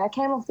anyway, I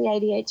came off the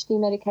ADHD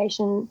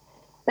medication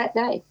that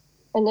day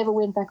and never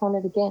went back on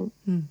it again.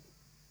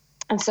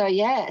 And so,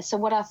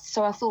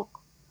 so I thought,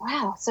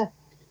 wow, so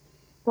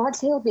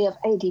God's healed me of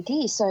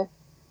ADD. So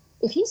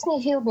if he's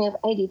healed me of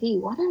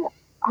ADD,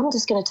 I'm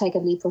just going to take a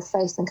leap of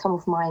faith and come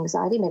off my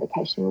anxiety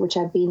medication, which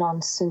I've been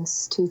on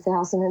since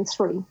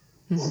 2003.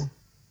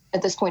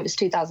 At this point, it's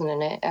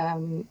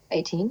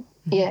 2018.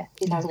 Yeah,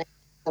 2018,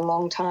 a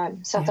long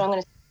time. So I thought I'm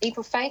going to take a leap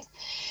of faith.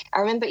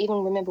 I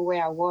remember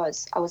where I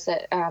was. I was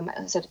at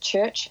a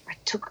church.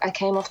 I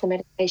came off the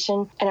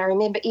medication, and I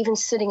remember even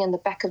sitting in the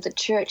back of the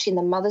church in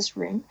the mother's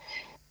room,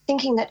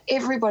 thinking that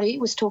everybody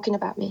was talking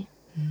about me.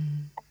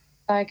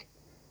 Like,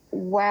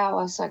 wow,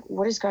 I was like,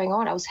 what is going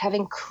on? I was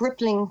having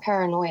crippling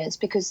paranoias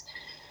because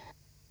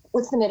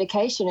with the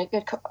medication,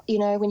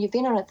 when you've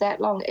been on it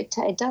that long, it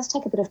does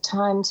take a bit of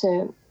time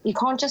you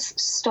can't just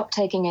stop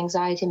taking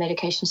anxiety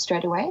medication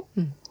straight away.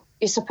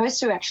 You're supposed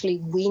to actually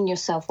wean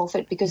yourself off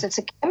it because it's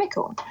a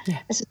chemical. Yeah.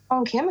 It's a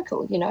strong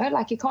chemical,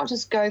 like you can't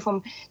just go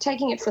from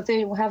taking it for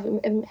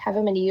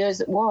however many years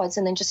it was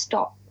and then just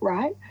stop,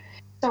 right?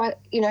 So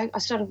I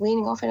started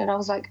weaning off it, and I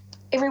was like,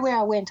 everywhere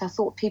I went, I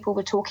thought people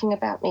were talking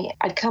about me.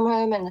 I'd come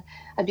home and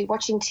I'd be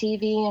watching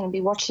TV, and I'd be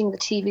watching the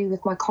TV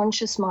with my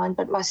conscious mind,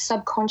 but my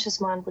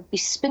subconscious mind would be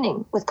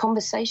spinning with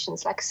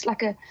conversations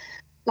like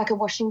a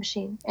washing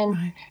machine. And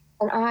right.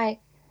 and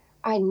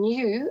I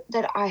knew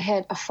that I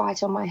had a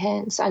fight on my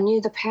hands. I knew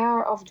the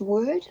power of the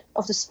word,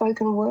 of the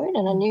spoken word,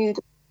 and I knew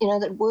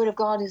that word of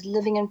God is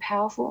living and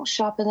powerful,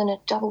 sharper than a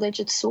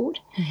double-edged sword.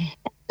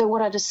 So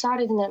what I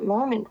decided in that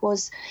moment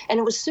was, and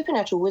it was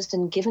supernatural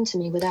wisdom given to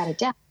me without a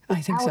doubt.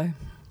 I think so.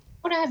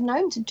 Would I have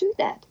known to do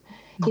that,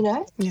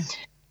 Yeah.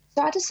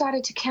 So I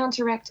decided to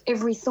counteract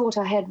every thought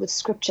I had with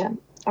Scripture.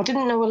 I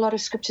didn't know a lot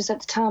of Scriptures at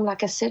the time,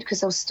 like I said,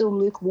 because I was still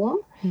lukewarm.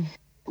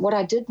 What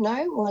I did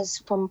know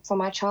was from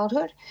my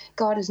childhood,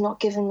 God has not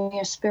given me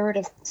a spirit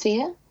of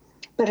fear,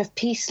 but of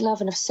peace,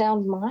 love, and of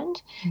sound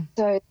mind.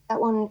 So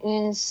that one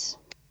is,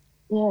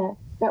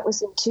 that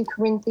was in 2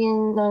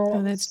 Corinthians.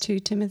 That's 2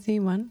 Timothy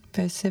 1,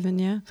 verse 7,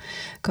 yeah.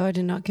 God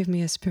did not give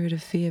me a spirit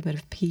of fear, but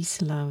of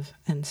peace, love,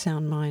 and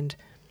sound mind.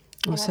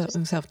 Or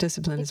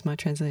self-discipline is my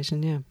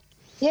translation, yeah.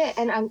 Yeah,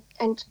 and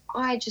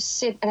I just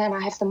said, and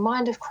I have the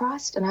mind of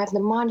Christ, and I have the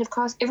mind of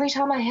Christ. Every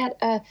time I had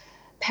a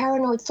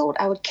paranoid thought,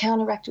 I would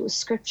counteract it with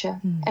Scripture.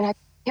 And I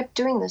kept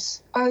doing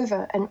this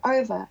over and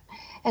over.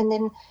 And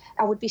then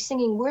I would be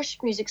singing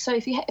worship music. So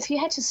if you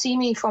had to see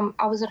me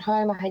I was at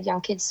home, I had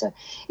young kids. So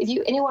if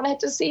anyone had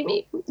to see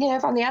me,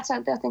 from the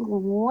outside, they'll think, well,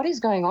 what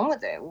is going on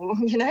with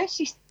her?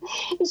 She's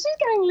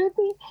going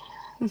loopy.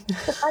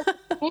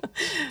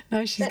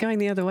 No, she's going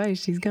the other way.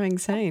 She's going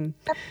sane.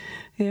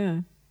 Yeah.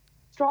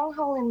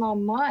 Stronghold in my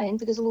mind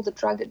because of all the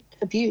drug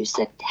abuse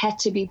that had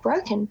to be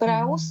broken. But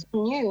I also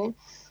knew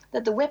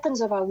that the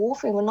weapons of our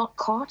warfare were not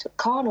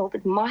carnal,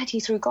 but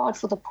mighty through God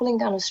for the pulling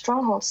down of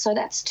strongholds. So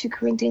that's 2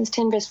 Corinthians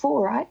 10, verse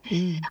 4, right?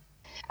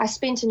 I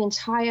spent an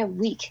entire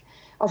week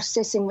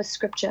obsessing with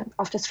Scripture.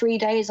 After 3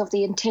 days of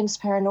the intense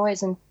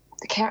paranoias and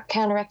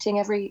counteracting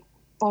every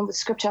one with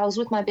Scripture, I was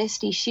with my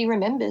bestie. She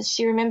remembers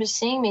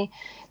seeing me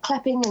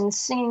clapping and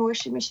singing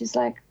worship. And she's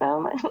like,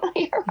 oh, my,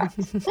 you're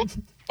right.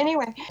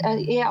 Anyway,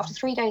 after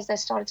 3 days, they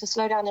started to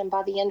slow down. And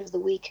by the end of the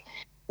week,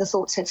 the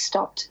thoughts had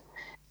stopped.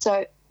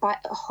 So by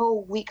a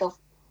whole week of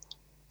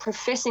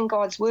professing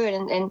God's word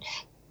and and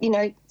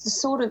I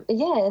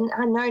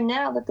know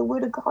now that the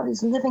word of God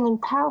is living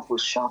and powerful,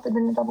 sharper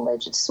than a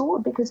double-edged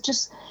sword, because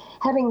just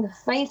having the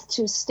faith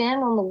to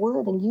stand on the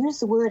word and use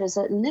the word as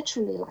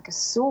literally like a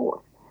sword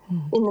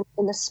in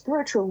the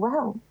spiritual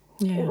realm.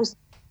 Yeah. It was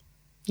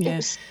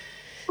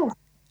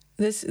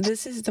This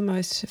is the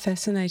most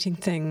fascinating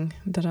thing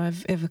that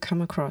I've ever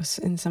come across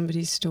in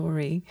somebody's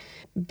story,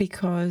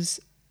 because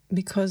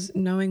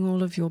knowing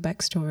all of your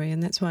backstory,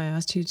 and that's why I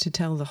asked you to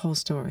tell the whole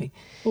story,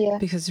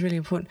 because it's really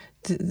important.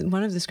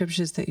 One of the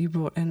scriptures that you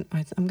brought, and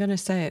I'm going to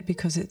say it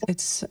because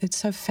it's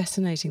so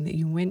fascinating that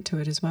you went to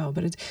it as well,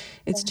 but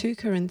it's 2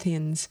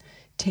 Corinthians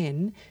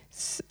 10,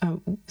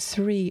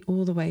 3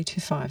 all the way to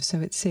 5.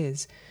 So it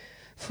says,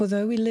 "For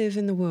though we live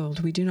in the world,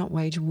 we do not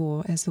wage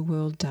war as the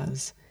world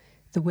does.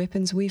 The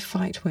weapons we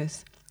fight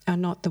with are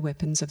not the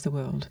weapons of the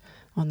world.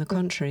 On the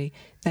contrary,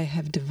 they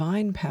have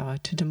divine power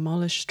to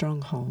demolish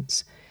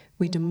strongholds.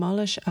 We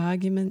demolish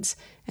arguments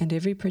and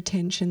every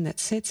pretension that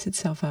sets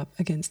itself up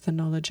against the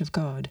knowledge of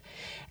God,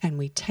 and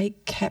we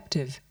take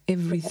captive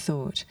every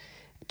thought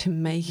to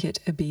make it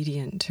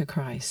obedient to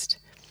Christ."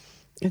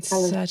 It's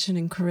such an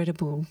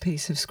incredible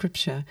piece of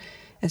scripture,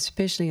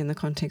 especially in the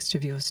context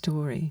of your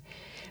story.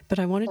 But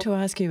I wanted to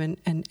ask you,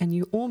 and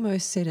you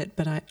almost said it,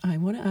 but I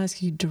want to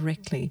ask you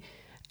directly,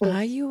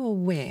 are you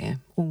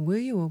aware, or were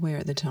you aware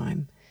at the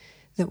time,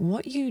 that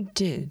what you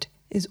did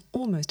is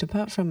almost,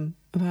 apart from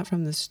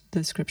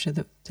the scripture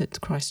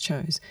that Christ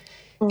chose,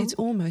 it's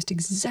almost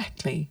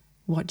exactly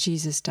what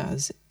Jesus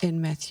does in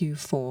Matthew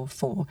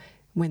 4:4.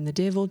 When the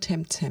devil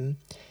tempts him,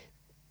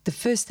 the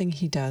first thing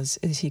he does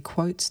is he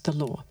quotes the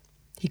law.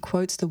 He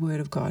quotes the word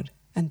of God.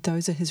 and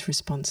those are his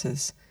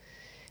responses.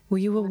 Were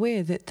you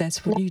aware that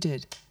that's what you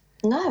did?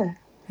 No,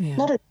 Yeah.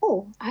 not at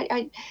all.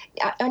 I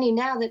only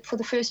now that for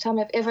the first time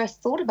I've ever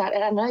thought about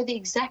it, I know the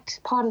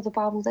exact part of the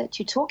Bible that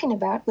you're talking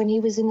about when he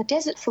was in the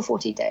desert for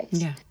 40 days.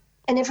 Yeah.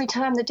 And every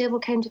time the devil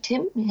came to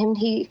tempt him,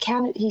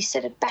 he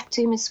said it back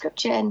to him in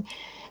scripture, and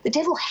the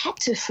devil had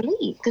to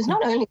flee, because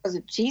not only was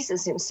it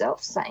Jesus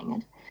himself saying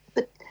it,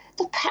 but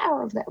the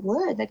power of that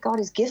word that God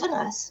has given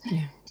us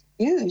to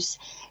use,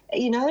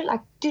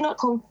 do not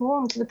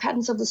conform to the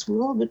patterns of this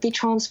world, but be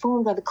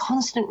transformed by the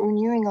constant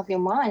renewing of your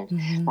mind.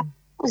 Mm-hmm.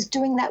 I was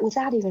doing that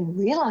without even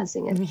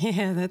realizing it.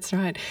 Yeah, that's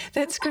right.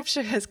 That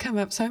scripture has come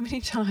up so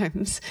many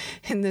times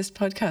in this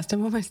podcast.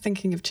 I'm almost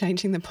thinking of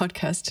changing the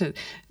podcast to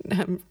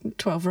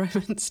 12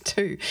 Romans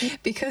 2,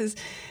 because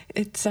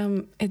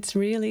it's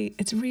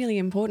really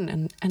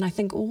important, and I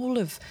think all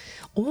of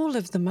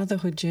the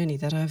motherhood journey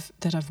that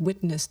I've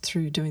witnessed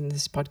through doing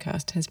this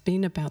podcast has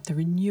been about the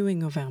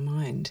renewing of our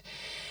mind.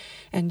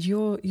 And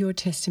your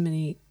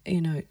testimony,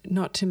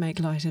 not to make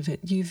light of it,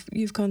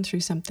 you've gone through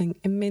something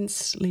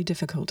immensely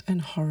difficult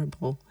and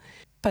horrible,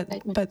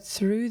 but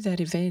through that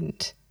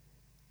event,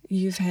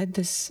 you've had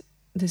this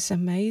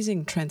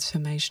amazing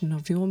transformation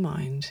of your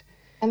mind.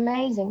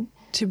 Amazing.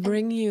 To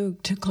bring you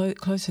to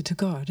closer to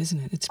God,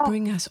 isn't it? It's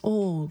bring us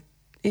all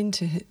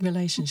into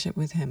relationship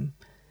with Him.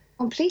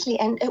 Completely.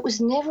 And it was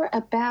never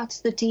about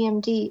the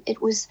DMD.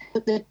 It was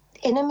the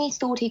enemy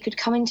thought he could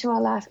come into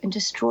our life and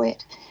destroy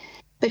it.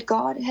 But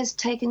God has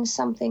taken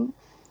something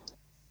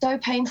so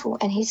painful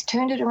and He's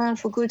turned it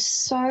around for good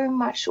so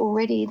much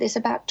already. There's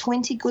about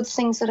 20 good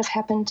things that have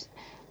happened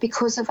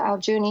because of our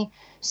journey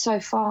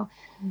so far.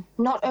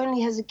 Not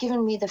only has it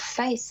given me the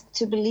faith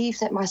to believe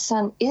that my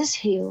son is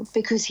healed,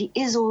 because he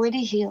is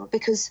already healed,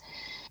 because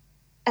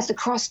at the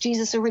cross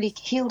Jesus already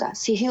healed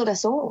us. He healed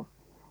us all.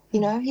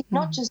 He's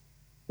not just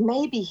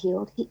maybe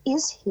healed, He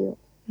is healed.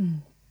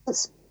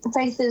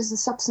 Faith is the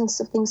substance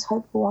of things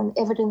hoped for and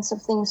evidence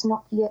of things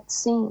not yet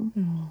seen.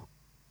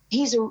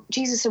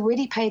 Jesus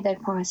already paid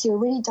that price. He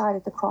already died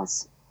at the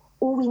cross.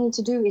 All we need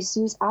to do is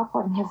use our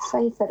part and have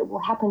faith that it will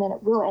happen, and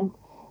it will. And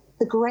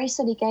the grace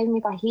that He gave me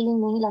by healing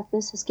me like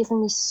this has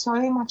given me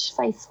so much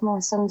faith for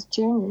my son's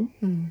journey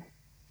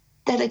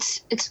that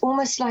it's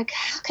almost like,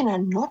 how can I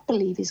not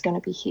believe he's going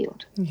to be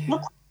healed? Yeah.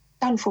 Look what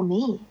He's done for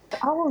me.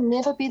 I will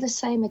never be the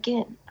same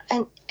again.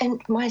 And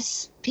my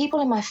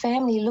people in my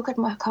family look at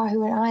my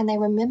Kahu and I, and they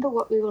remember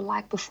what we were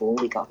like before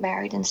we got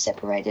married and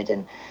separated,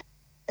 and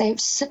they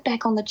sit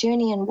back on the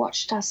journey and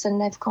watched us,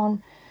 and they've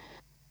gone,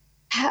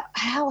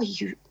 how are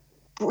you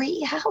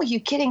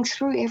getting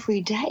through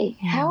every day?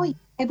 How are you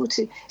able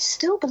to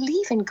still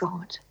believe in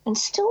God and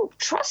still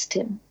trust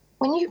Him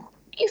when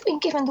you've been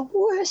given the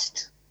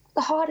worst,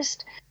 the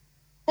hardest?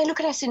 They look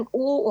at us in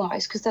awe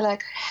almost, because they're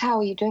like, how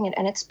are you doing it?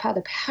 And it's by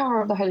the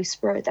power of the Holy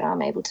Spirit that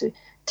I'm able to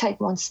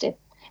take one step.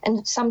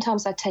 And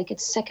sometimes I take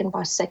it second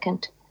by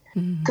second.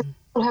 Because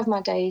I'll have my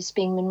days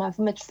being in my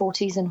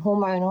mid-40s and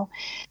hormonal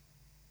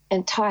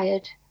and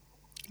tired.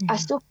 I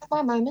still have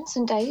my moments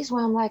and days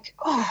where I'm like,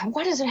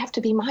 why does it have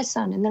to be my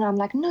son? And then I'm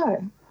like,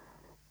 no,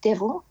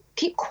 devil,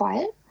 keep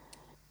quiet.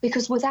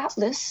 Because without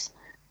this,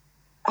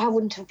 I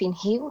wouldn't have been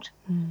healed.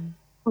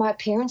 My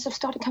parents have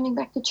started coming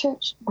back to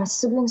church. My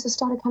siblings have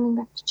started coming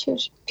back to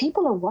church.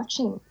 People are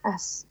watching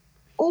us,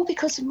 all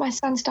because of my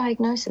son's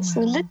diagnosis.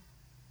 Wow. Literally,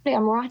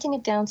 I'm writing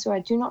it down so I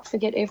do not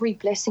forget every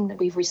blessing that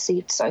we've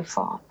received so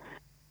far,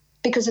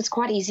 because it's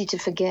quite easy to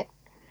forget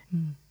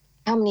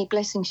how many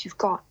blessings you've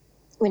got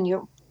when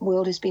your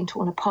world has been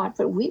torn apart.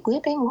 But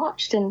we're being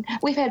watched, and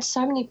we've had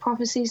so many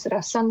prophecies that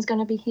our son's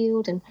going to be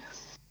healed, and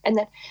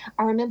that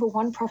I remember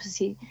one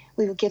prophecy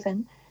we were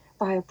given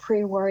by a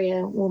prayer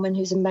warrior woman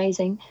who's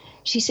amazing.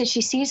 She said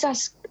she sees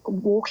us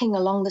walking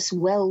along this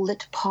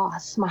well-lit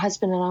path, my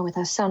husband and I with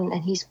our son,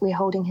 and we're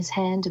holding his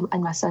hand,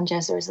 and my son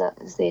Jazza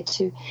is there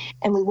too,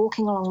 and we're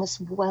walking along this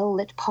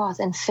well-lit path,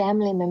 and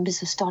family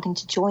members are starting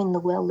to join the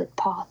well-lit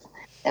path.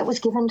 That was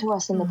given to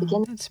us in the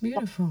beginning. That's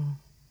beautiful.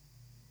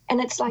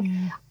 And it's like,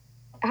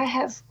 I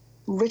have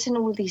written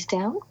all of these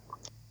down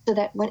so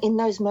that when in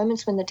those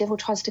moments when the devil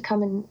tries to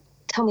come and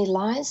tell me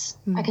lies,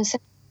 I can say,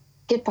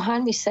 get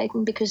behind me,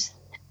 Satan, because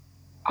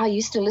I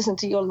used to listen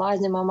to your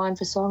lies in my mind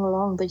for so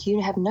long, but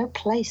you have no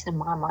place in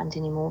my mind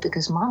anymore,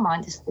 because my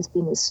mind has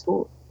been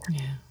restored.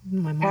 Yeah,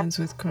 my mind's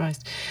with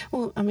Christ.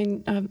 Well, I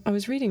mean, I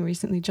was reading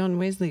recently, John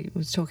Wesley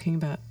was talking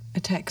about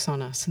attacks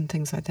on us and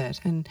things like that,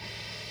 and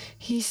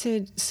he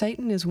said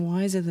Satan is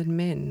wiser than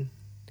men.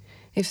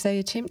 If they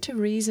attempt to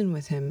reason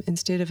with him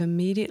instead of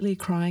immediately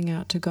crying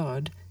out to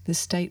God, the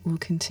state will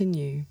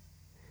continue.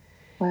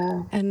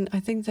 Wow. And I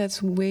think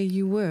that's where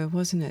you were,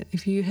 wasn't it?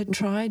 If you had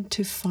tried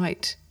to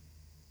fight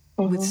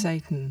with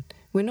Satan,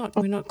 we're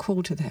not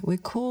called to that. We're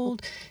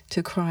called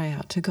to cry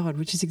out to God,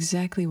 which is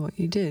exactly what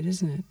you did,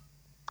 isn't it?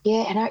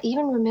 Yeah, and I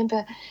even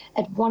remember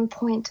at one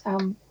point,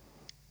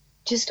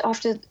 just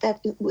after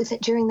that,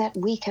 during that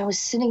week, I was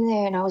sitting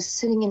there and I was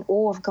sitting in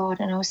awe of God,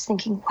 and I was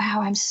thinking,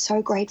 wow, I'm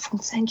so grateful.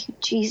 Thank you,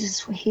 Jesus,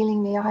 for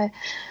healing me.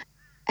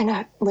 And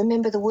I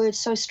remember the word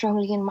so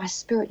strongly in my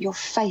spirit, your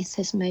faith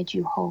has made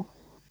you whole.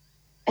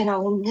 And I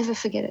will never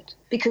forget it,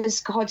 because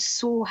God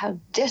saw how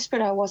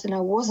desperate I was, and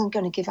I wasn't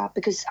going to give up,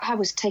 because I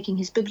was taking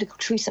his biblical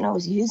truths and I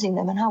was using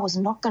them, and I was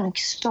not going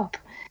to stop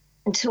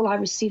until I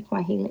received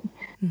my healing.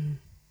 Mm.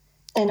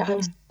 And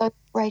I'm so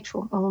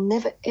grateful. I will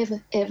never,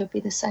 ever, ever be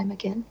the same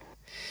again.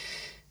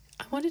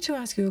 I wanted to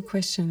ask you a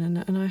question,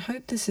 and I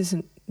hope this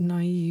isn't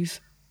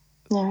naive.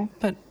 No.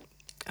 But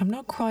I'm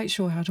not quite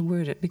sure how to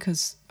word it,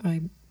 because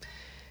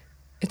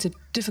it's a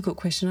difficult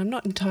question. I'm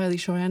not entirely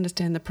sure I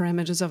understand the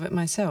parameters of it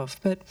myself.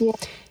 But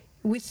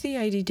with the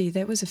ADD,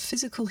 that was a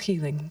physical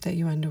healing that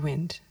you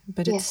underwent.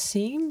 But it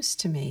seems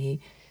to me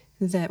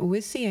that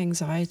with the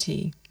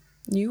anxiety,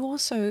 you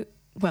also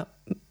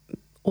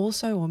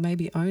or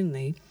maybe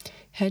only,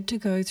 had to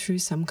go through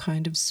some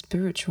kind of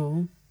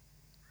spiritual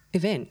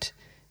event.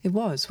 It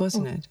was,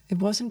 wasn't it? It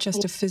wasn't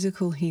just a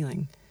physical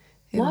healing.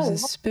 It was a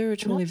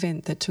spiritual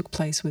event that took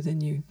place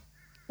within you.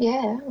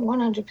 Yeah,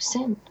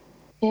 100%.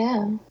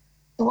 Yeah.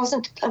 It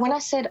wasn't, when I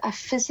said I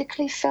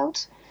physically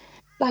felt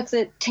like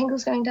the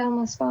tingles going down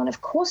my spine,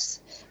 of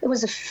course it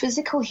was a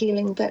physical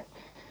healing, but,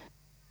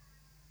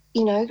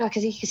 you know, like,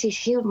 because he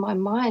healed my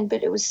mind,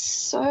 but it was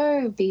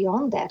so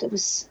beyond that. It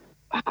was,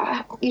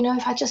 you know,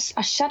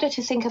 I shudder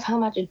to think of how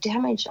much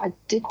damage I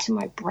did to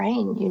my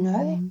brain, you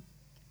know.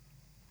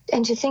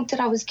 And to think that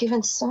I was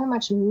given so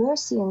much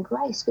mercy and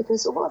grace,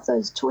 because all of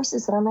those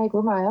choices that I made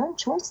were my own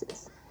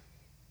choices.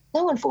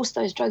 No one forced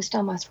those drugs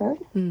down my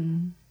throat,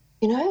 you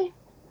know?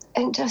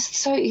 And just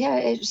so,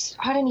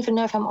 I don't even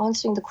know if I'm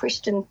answering the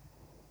question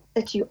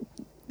that you...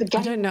 I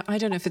don't know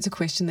if it's a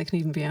question that can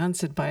even be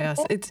answered by us.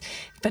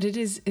 But it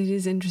is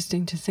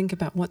interesting to think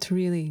about what's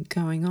really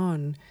going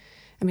on.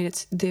 I mean,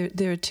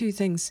 there are two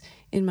things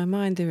in my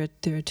mind. There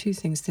are two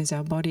things. There's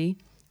our body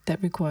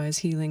that requires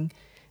healing,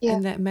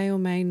 and that may or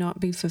may not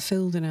be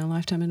fulfilled in our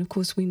lifetime. And of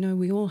course, we know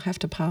we all have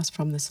to pass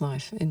from this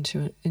life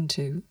into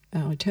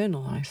our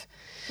eternal life.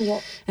 Yeah.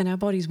 And our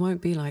bodies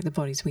won't be like the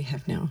bodies we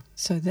have now.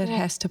 So that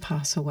has to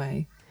pass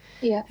away.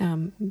 Yeah.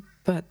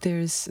 But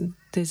there's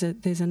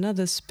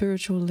another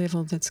spiritual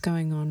level that's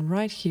going on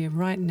right here,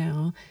 right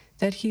now.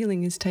 That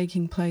healing is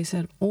taking place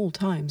at all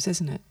times,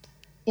 isn't it?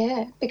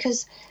 Yeah,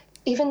 because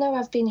even though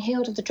I've been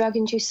healed of the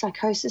drug-induced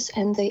psychosis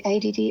and the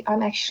ADD,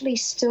 I'm actually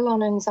still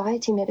on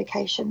anxiety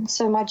medication.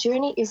 So my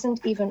journey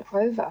isn't even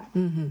over,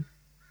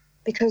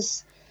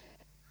 because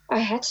I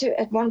had to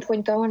at one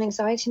point go on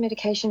anxiety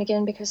medication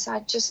again, because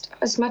I just,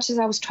 as much as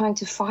I was trying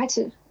to fight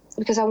it,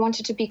 because I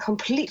wanted to be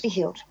completely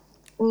healed,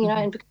 you know,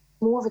 and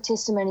more of a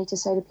testimony to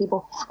say to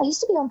people, I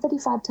used to be on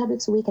 35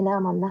 tablets a week and now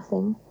I'm on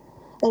nothing.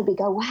 They'd be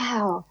go,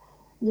 wow.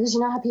 Because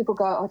you know how people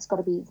go, oh, it's got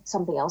to be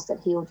something else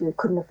that healed you. It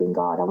couldn't have been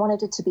God. I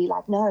wanted it to be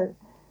like, no,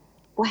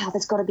 wow,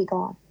 that's got to be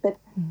God. But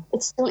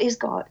it still is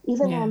God.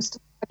 Even though I'm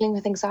still struggling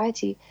with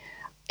anxiety,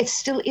 it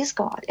still is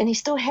God. And he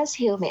still has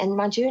healed me. And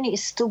my journey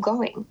is still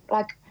going.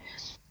 Like,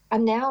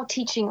 I'm now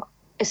teaching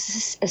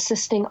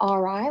assisting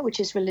RI,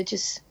 which is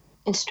religious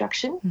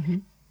instruction.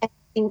 And I've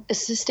been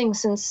assisting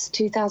since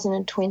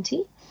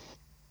 2020.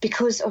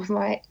 Because of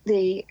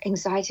the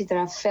anxiety that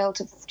I've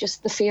felt, of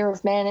just the fear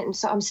of man. And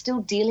so I'm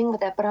still dealing with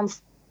that, but I'm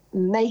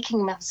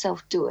making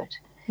myself do it,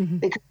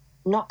 because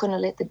I'm not going to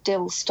let the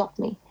devil stop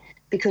me.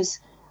 Because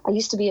I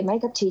used to be a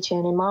makeup teacher,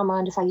 and in my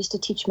mind, if I used to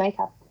teach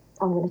makeup,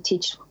 I'm going to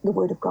teach the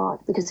word of God,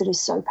 because it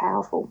is so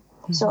powerful.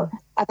 So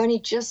I've only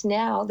just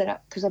now,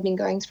 because I've been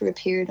going through a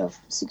period of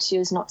 6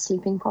 years not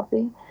sleeping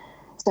properly,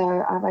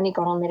 so I've only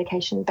got on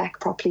medication back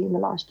properly in the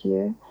last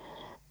year.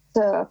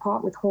 So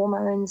apart with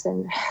hormones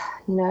and,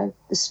 you know,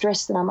 the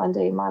stress that I'm under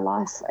in my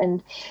life,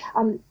 and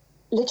I'm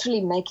literally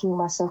making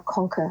myself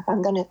conquer.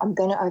 I'm gonna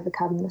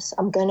overcome this.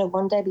 I'm gonna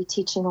one day be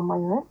teaching on my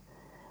own,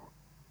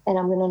 and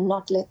I'm gonna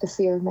not let the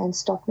fear of man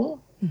stop me.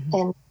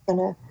 And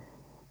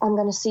I'm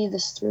gonna see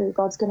this through.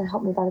 God's gonna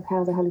help me by the power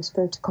of the Holy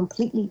Spirit to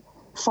completely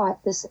fight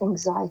this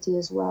anxiety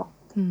as well.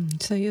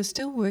 So you're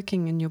still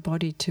working in your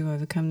body to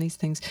overcome these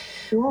things.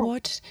 Yeah.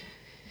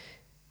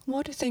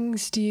 What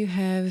things do you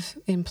have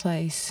in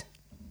place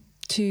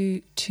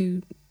to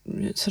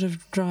sort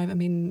of drive? I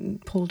mean,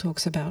 Paul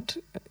talks about,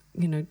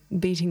 you know,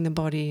 beating the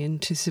body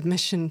into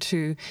submission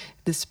to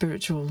the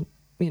spiritual,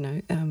 you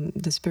know,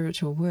 the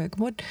spiritual work.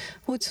 What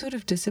sort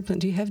of discipline?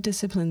 Do you have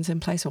disciplines in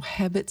place or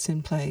habits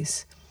in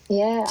place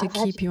to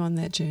keep you on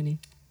that journey?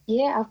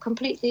 Yeah, I've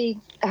completely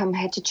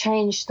had to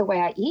change the way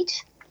I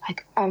eat,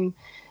 like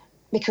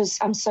because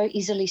I'm so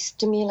easily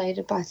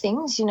stimulated by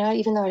things, you know,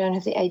 even though I don't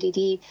have the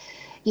ADD,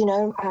 you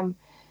know,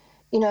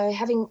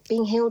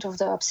 being healed of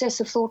the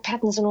obsessive thought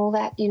patterns and all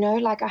that, you know,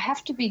 like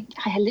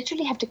I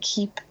literally have to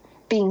keep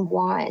being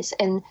wise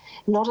and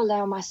not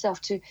allow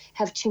myself to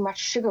have too much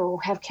sugar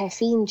or have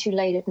caffeine too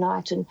late at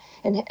night. And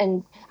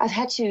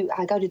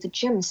I go to the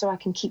gym so I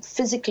can keep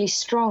physically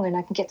strong and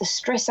I can get the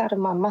stress out of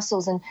my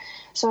muscles. And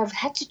so I've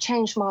had to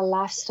change my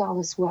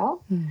lifestyle as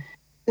well,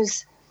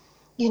 because,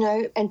 you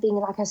know, and being,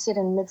 like I said,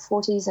 in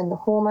mid-40s and the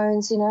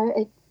hormones, you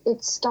know,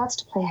 it starts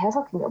to play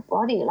havoc in your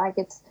body. Like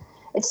it's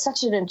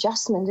such an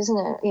adjustment, isn't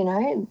it? You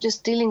know,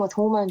 just dealing with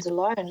hormones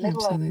alone.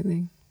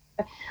 Absolutely.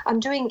 I'm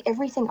doing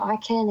everything I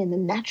can in the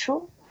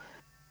natural,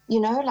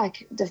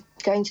 like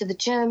going to the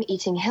gym,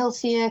 eating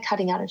healthier,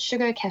 cutting out on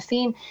sugar,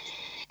 caffeine,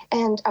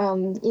 and,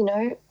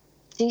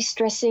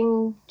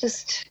 de-stressing.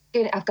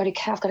 I've got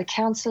a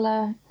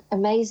counselor,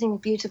 amazing,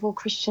 beautiful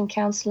Christian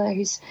counselor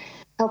who's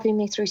helping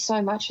me through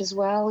so much as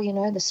well,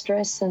 the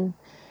stress and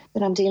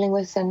that I'm dealing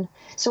with. And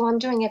so I'm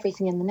doing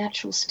everything in the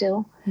natural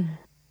still,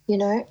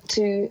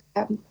 to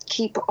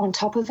keep on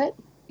top of it.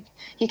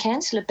 You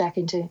can slip back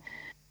into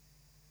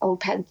old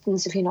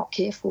patterns if you're not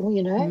careful,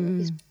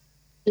 You're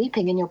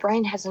sleeping and your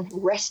brain hasn't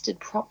rested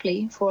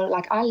properly for,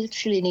 I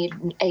literally need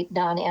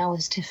 8-9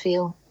 hours to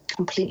feel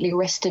completely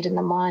rested in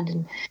the mind.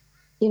 And,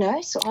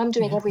 so I'm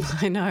doing everything.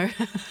 I know.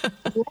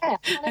 Yeah.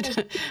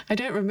 I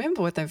don't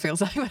remember what that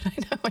feels like, but I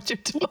know what you're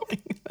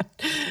talking about.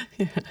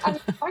 Yeah.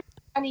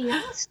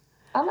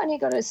 I'm only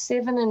got a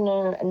 7 and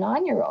a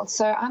 9-year-old.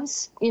 So I'm,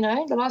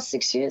 the last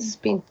 6 years has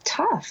been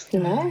tough,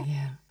 Oh,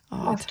 yeah.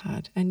 Oh, it's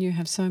hard. And you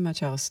have so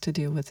much else to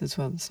deal with as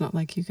well. It's not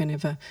like you can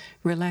ever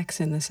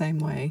relax in the same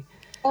way.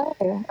 Oh,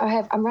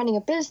 I'm running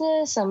a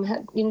business.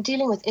 I'm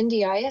dealing with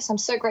NDIS. I'm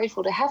so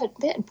grateful to have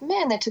it.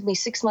 Man, that took me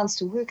 6 months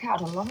to work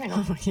out alone.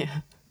 Oh, yeah.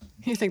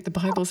 You think the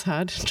Bible's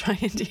hard? Try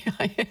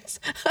NDIS.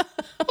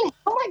 Oh,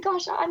 my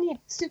gosh, I need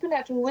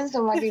supernatural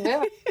wisdom like you've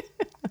ever.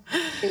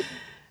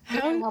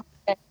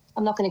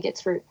 I'm not going to get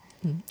through.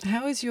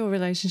 How is your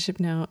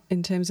relationship now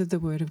in terms of the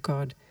Word of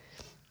God?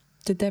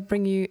 Did that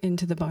bring you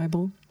into the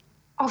Bible?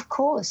 Of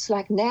course.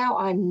 Now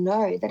I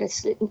know that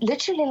it's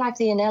literally like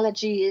the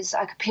analogy is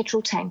like a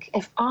petrol tank.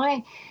 If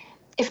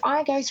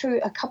I go through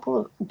a couple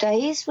of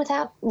days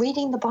without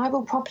reading the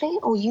Bible properly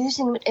or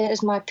using it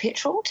as my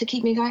petrol to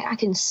keep me going, I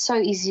can so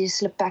easily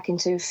slip back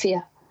into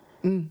fear.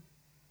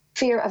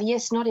 Fear of,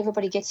 yes, not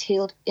everybody gets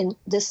healed in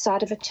this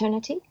side of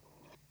eternity,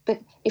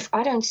 but if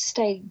I don't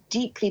stay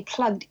deeply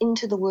plugged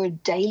into the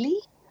Word daily,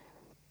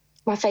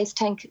 my faith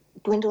tank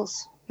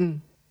dwindles. So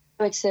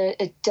it's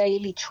a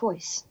daily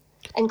choice.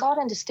 And God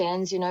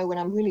understands, when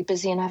I'm really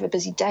busy and I have a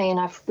busy day and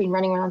I've been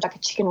running around like a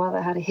chicken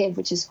without a head,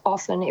 which is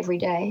often every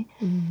day.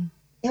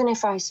 Even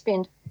if I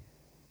spend,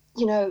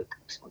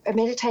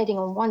 meditating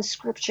on one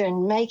scripture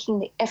and making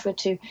the effort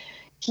to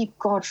keep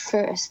God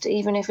first,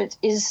 even if it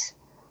is,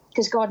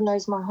 because God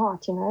knows my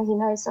heart, He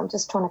knows I'm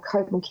just trying to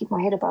cope and keep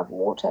my head above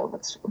water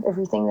with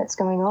everything that's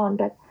going on.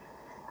 But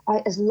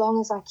as long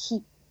as I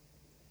keep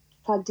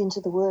plugged into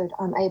the Word,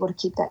 I'm able to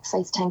keep that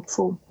faith tank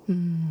full,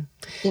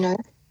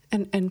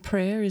 And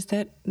prayer, is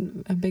that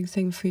a big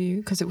thing for you?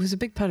 Because it was a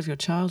big part of your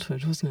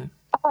childhood, wasn't it?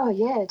 Oh,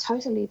 yeah,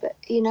 totally. But,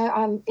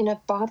 I'm in a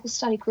Bible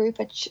study group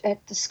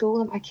at the school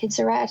that my kids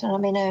are at, and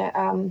I'm in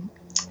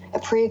a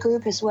prayer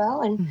group as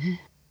well. And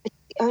it's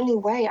the only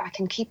way I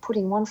can keep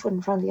putting one foot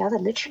in front of the other,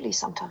 literally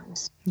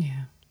sometimes.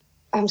 Yeah.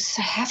 I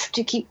have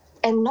to keep,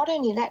 and not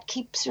only that,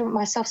 keep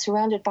myself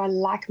surrounded by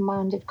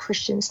like-minded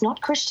Christians,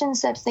 not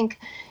Christians that think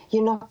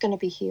you're not going to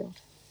be healed,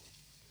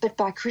 but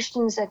by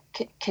Christians that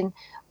can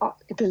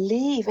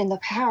believe in the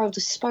power of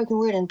the spoken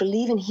word and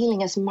believe in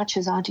healing as much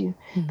as I do.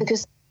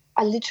 Because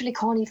I literally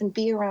can't even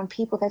be around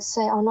people that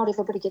say, oh, not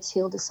everybody gets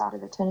healed this side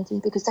of eternity,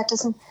 because that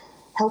doesn't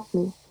help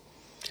me.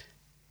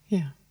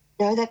 Yeah.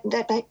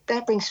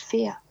 That brings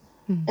fear.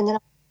 And then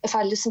if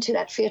I listen to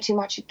that fear too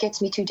much, it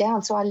gets me too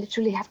down. So I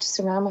literally have to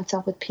surround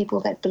myself with people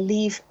that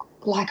believe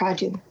like I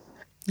do.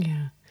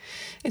 Yeah.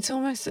 It's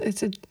almost,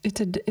 it's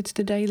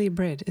the daily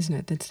bread, isn't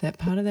it? It's that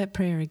part of that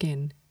prayer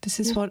again. This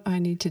is what I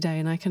need today,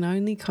 and I can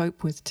only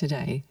cope with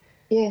today.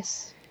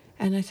 Yes.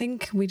 And I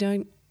think we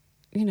don't,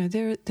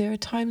 there are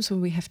times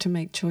when we have to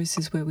make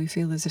choices where we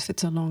feel as if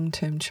it's a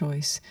long-term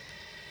choice.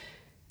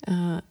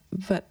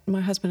 But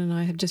my husband and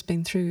I have just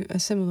been through a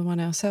similar one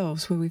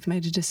ourselves, where we've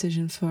made a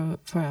decision for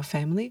our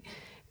family,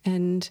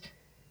 and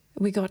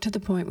we got to the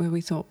point where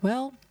we thought,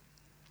 well,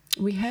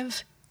 we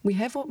have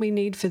what we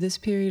need for this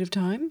period of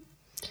time,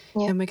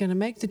 and we're going to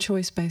make the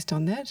choice based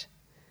on that.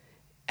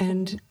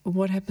 And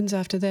what happens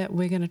after that,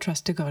 we're going to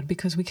trust to God,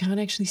 because we can't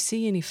actually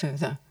see any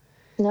further.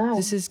 No.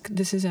 This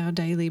is our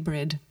daily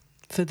bread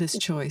for this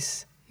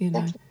choice,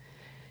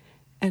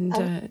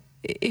 And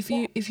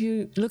if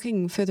you're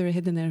looking further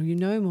ahead than that, or you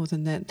know more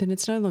than that, then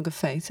it's no longer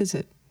faith, is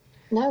it?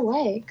 No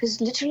way,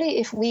 because literally,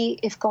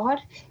 if God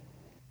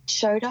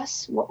showed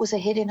us what was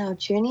ahead in our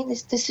journey,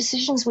 there's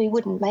decisions we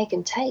wouldn't make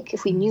and take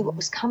if we knew what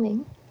was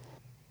coming.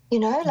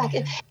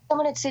 If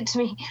someone had said to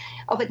me,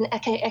 oh, but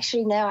okay,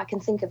 actually now I can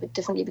think of it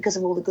differently because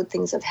of all the good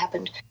things that have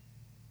happened.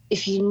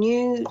 If you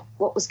knew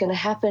what was going to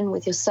happen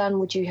with your son,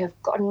 would you have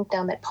gotten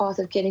down that path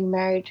of getting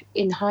married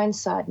in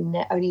hindsight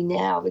only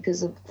now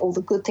because of all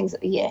the good things?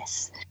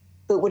 Yes.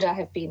 But would I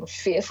have been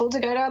fearful to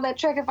go down that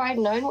track if I had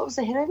known what was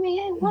ahead of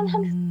me?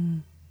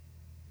 100%.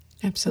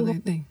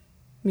 Absolutely.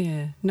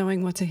 Yeah.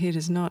 Knowing what's ahead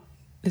is not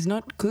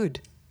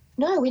good.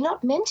 No, we're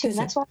not meant to. And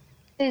that's why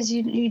it is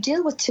you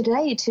deal with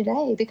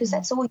today, because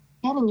that's all you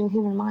can in your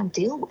human mind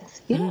deal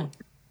with. You don't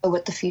know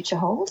what the future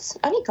holds.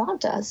 Only God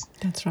does.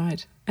 That's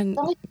right. And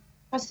only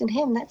trust in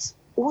Him, that's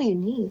all you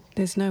need.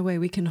 There's no way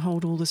we can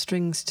hold all the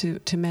strings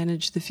to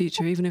manage the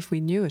future, even if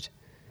we knew it.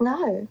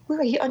 No,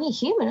 we're only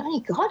human. Only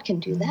God can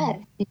do that.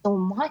 His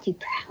almighty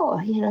power,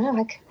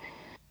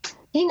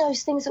 He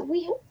knows things that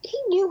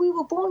he knew we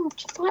were born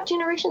 5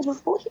 generations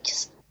before.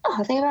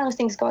 I think about those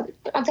things, God.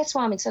 That's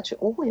why I'm in such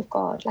awe of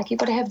God. Like, you've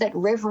got to have that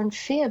reverent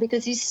fear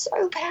because he's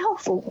so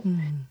powerful.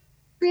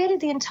 Created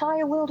the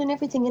entire world and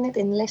everything in it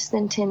in less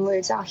than 10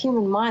 words. Our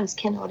human minds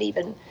cannot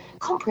even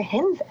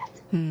comprehend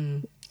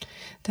that.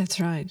 That's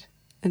right.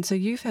 And so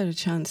you've had a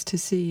chance to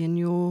see in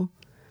your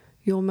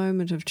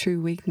moment of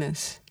true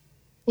weakness.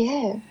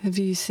 Yeah. Have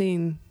you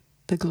seen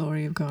the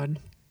glory of God?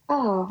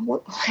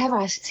 Oh, have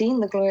I seen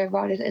the glory of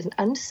God is an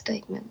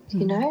understatement,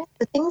 you know?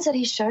 The things that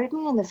he showed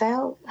me and the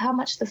veil, how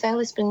much the veil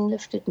has been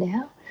lifted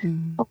now,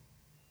 I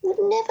would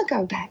never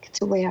go back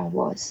to where I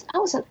was. I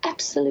was an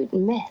absolute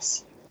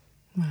mess.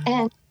 Wow.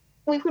 And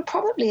we would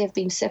probably have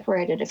been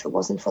separated if it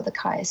wasn't for the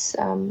Caius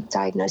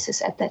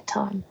diagnosis at that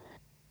time.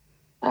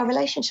 Our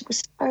relationship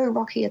was so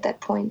rocky at that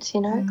point, you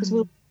know, because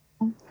we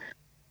were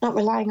not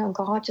relying on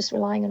God, just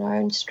relying on our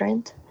own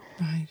strength.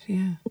 Right,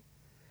 yeah.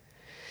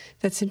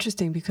 That's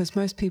interesting because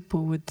most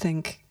people would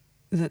think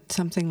that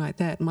something like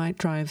that might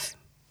drive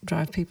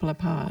people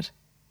apart.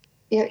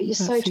 Yeah, you're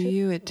so true. For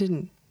you, it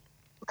didn't.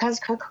 Because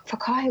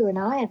Fakaihu and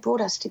I had brought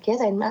us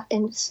together, and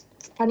it's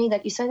funny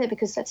that you say that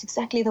because that's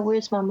exactly the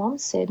words my mom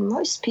said.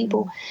 Most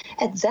people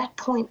at that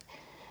point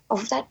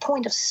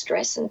of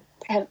stress and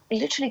have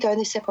literally gone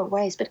their separate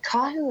ways, but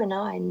Kaihu and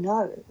I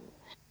know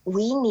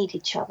we need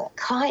each other.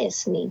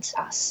 Caius needs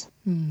us.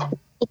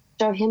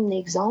 Show him the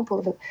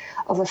example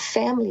of a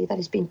family that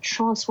has been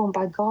transformed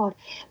by God,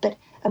 but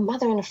a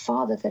mother and a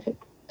father that,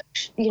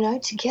 you know,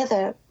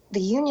 together,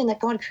 the union that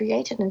God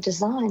created and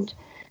designed.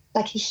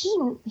 Like, he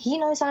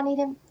knows I need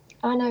him.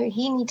 I know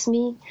he needs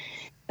me.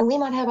 And we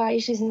might have our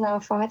issues and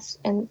our fights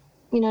and,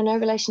 you know, no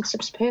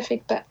relationship's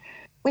perfect, but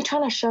we're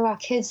trying to show our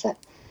kids that,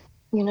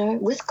 you know,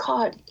 with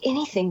God,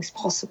 anything's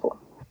possible,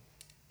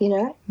 you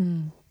know?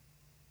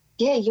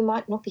 Yeah, you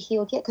might not be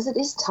healed yet because it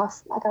is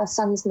tough. Like, our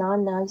son's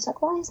 9 now. He's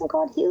like, why hasn't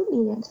God healed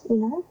me yet, you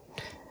know?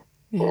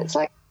 Yeah. And it's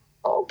like,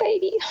 oh,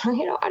 baby,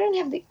 you know,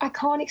 I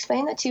can't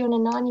explain that to you on a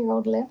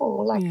 9-year-old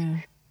level. Like,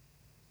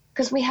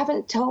 because we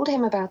haven't told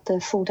him about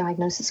the full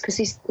diagnosis because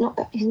he's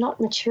not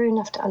mature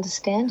enough to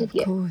understand it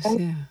yet. Of course,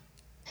 yeah.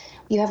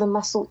 You have a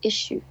muscle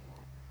issue.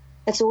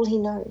 That's all he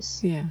knows.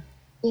 Yeah.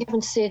 We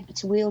haven't said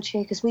it's a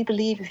wheelchair because we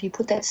believe if you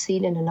put that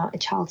seed in a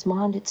child's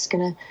mind, it's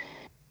going to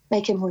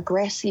make him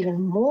regress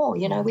even more.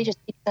 You know, we just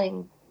keep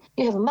saying,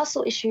 you have a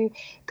muscle issue.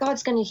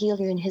 God's going to heal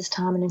you in his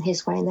time and in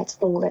his way, and that's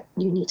all that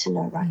you need to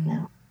know right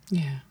now.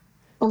 Yeah.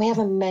 And we have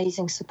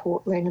amazing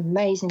support. We're in an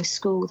amazing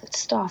school. The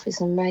staff is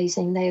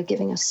amazing. They are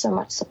giving us so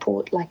much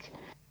support. Like,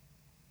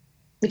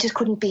 we just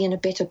couldn't be in a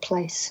better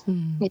place.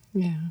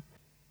 Yeah.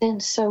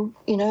 And so,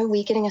 you know,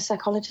 we're getting a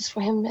psychologist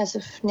for him as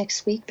of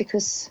next week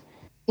because,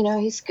 you know,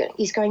 he's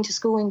going to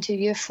school into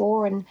year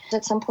 4, and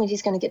at some point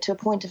he's going to get to a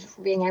point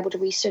of being able to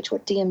research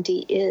what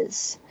DMD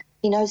is.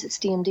 He knows it's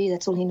DMD,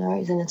 that's all he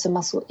knows, and it's a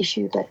muscle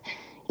issue. But,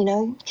 you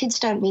know, kids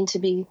don't mean to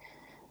be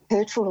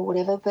hurtful or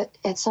whatever, but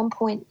at some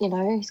point, you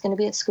know, he's going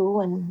to be at school,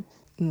 and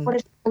what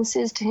if someone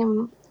says to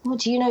him, well,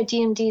 do you know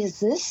DMD is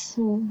this?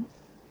 And,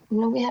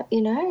 you know, we have,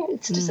 you know,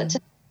 it's just such a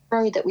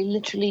road that we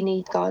literally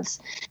need God's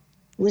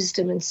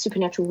wisdom and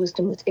supernatural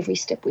wisdom with every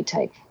step we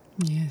take.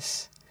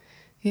 Yes.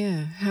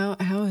 Yeah. How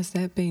has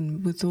that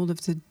been with all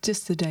of the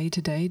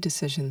day-to-day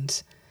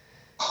decisions?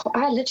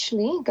 I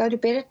literally go to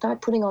bed at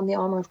night putting on the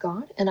armor of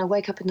God, and I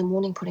wake up in the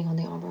morning putting on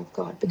the armor of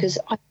God because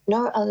I have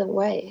no other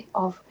way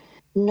of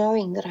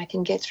knowing that I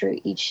can get through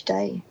each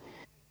day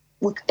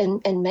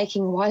and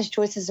making wise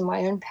choices in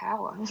my own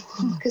power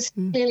because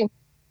clearly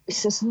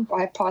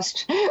my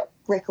past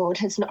record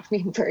has not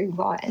been very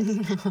wise.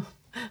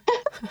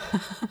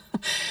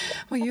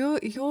 Well,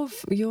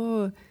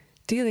 you're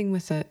dealing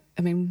with it.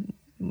 I mean,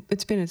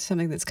 it's been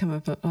something that's come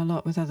up a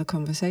lot with other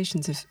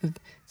conversations of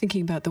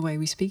thinking about the way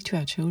we speak to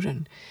our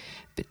children.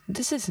 But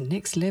this is the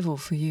next level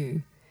for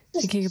you,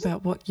 thinking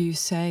about what you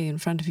say in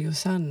front of your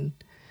son.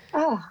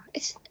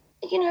 It's,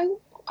 you know,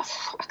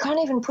 I can't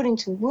even put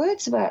into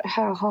words about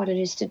how hard it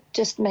is to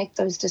just make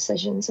those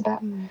decisions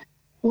about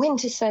when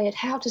to say it,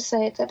 how to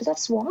say it. But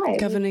that's why.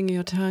 Governing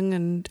your tongue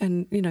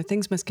and, you know,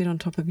 things must get on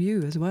top of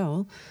you as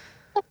well.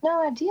 I have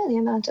no idea the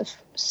amount of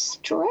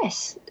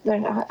stress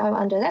that I'm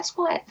under. That's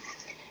why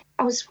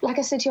I was, like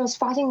I said to you, I was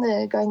fighting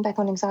going back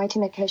on anxiety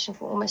medication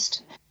for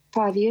almost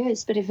 5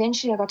 years, but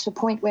eventually I got to a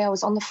point where I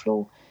was on the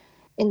floor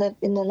in the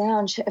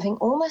lounge having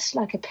almost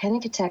like a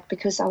panic attack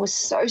because I was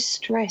so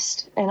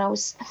stressed, and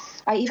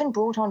I even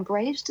brought on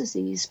Graves'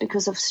 disease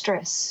because of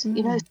stress,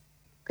 you know,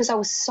 because I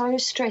was so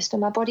stressed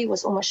and my body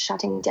was almost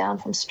shutting down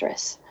from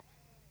stress.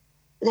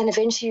 Then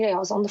eventually I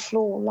was on the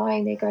floor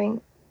lying there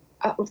going,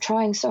 I'm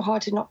trying so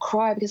hard to not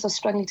cry because I was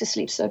struggling to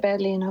sleep so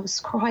badly, and I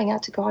was crying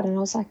out to God, and I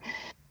was like,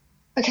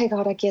 okay,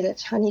 God, I get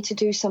it. I need to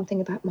do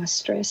something about my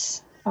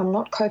stress. I'm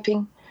not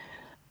coping.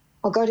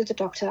 I'll go to the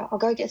doctor. I'll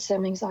go get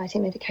some anxiety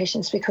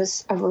medications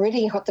because I've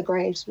already got the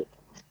Graves'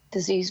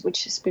 disease,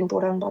 which has been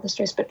brought on by the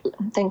stress, but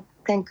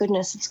thank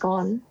goodness it's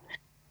gone.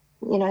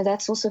 You know,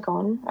 that's also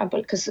gone.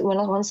 Because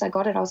once I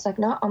got it, I was like,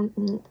 no,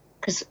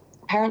 because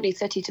apparently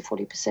 30 to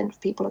 40%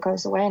 of people it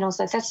goes away, and I was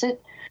like, that's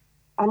it.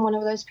 I'm one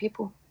of those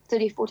people.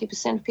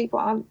 30-40% of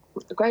people,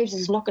 Graves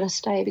is not going to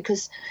stay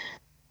because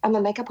I'm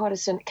a makeup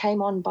artist, and it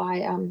came on by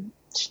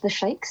the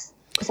shakes.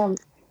 Of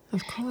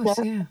course,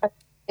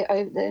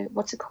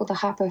 What's it called? The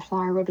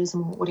hypothyroidism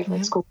or whatever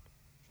it's called.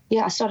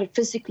 Yeah, I started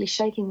physically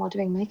shaking while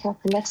doing makeup,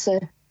 and that's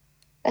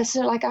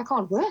like I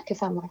can't work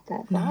if I'm like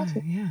that. No,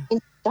 right? yeah. I'm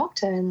a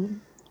doctor, and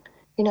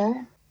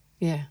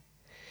Yeah.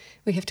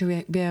 We have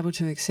to be able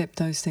to accept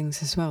those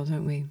things as well,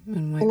 don't we?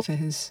 And wait for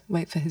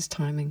his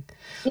timing.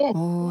 Yeah.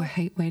 Oh, I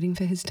hate waiting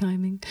for his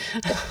timing.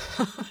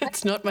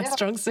 It's not my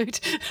strong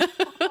suit.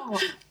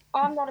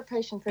 I'm not a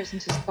patient person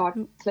to start.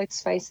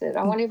 Let's face it.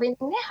 I want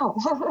everything now.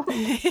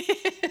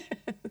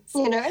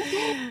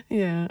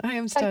 Yeah, I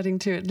am starting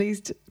to at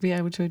least be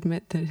able to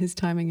admit that his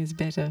timing is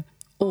better.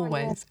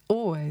 Always.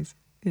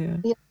 Yeah.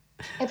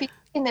 Have you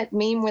seen that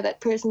meme where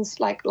that person's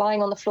like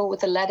lying on the floor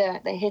with a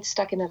ladder, their head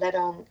stuck in a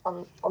ladder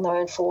on their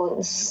own fall, and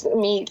it's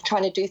me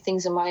trying to do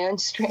things in my own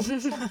strength?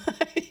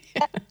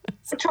 Yeah.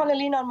 I'm trying to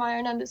lean on my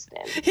own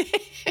understanding.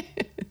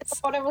 It's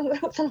the bottom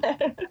of the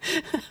ladder.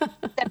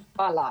 That's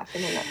my life,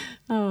 isn't it?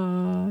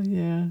 Oh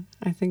yeah,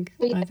 I think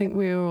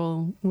we're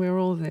all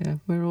there.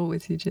 We're all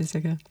with you,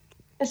 Jessica.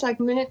 It's like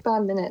minute by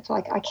minute.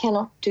 Like I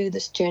cannot do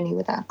this journey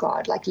without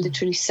God. Like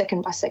literally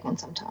second by second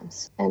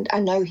sometimes. And I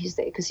know He's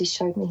there because He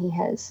showed me He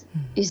has.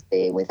 He's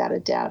there without a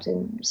doubt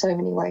in so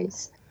many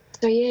ways.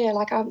 So yeah,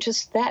 like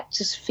that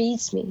just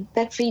feeds me.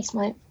 That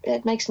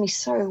makes me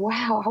so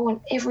wow. I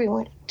want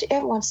everyone,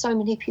 so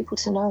many people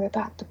to know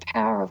about the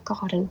power of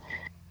God and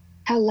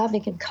how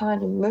loving and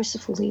kind and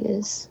merciful He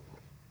is,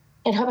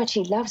 and how much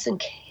He loves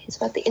and cares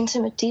about the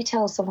intimate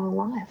details of our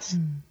life.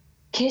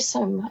 Cares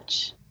so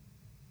much.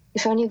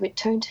 If only we'd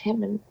turn to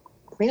Him and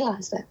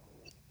realize that,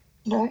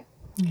 Yeah.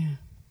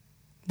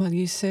 Well,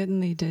 you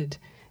certainly did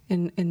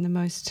in the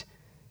most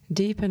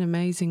deep and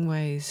amazing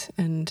ways,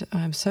 and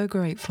I'm so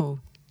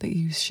grateful that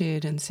you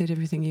shared and said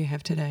everything you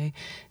have today.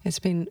 It's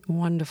been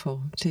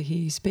wonderful to hear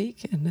you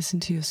speak and listen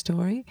to your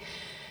story,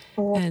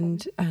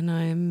 and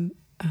I am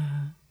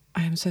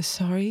so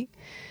sorry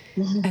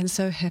and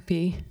so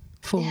happy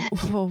for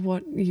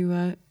what you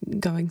are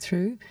going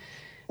through,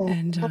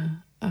 and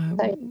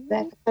I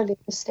totally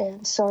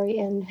understand. Sorry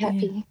and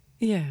happy.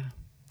 Yeah.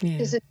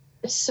 Because it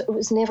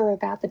was never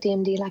about the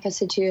DMD, like I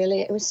said to you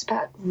earlier. It was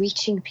about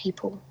reaching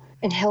people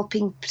and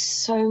helping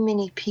so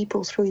many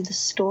people through the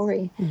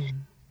story. You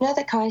know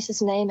that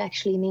Kai's name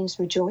actually means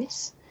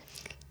rejoice,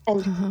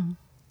 and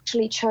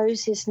actually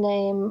chose his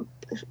name,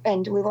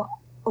 and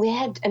we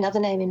had another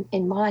name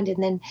in mind,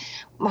 and then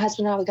my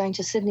husband and I were going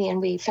to Sydney, and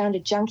we found a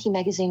junkie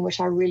magazine, which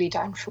I really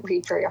don't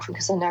read very often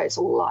because I know it's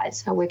all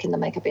lies. I work in the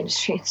makeup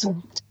industry. It's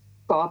all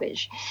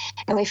garbage.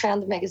 And we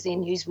found the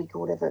magazine, Newsweek or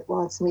whatever it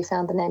was, and we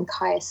found the name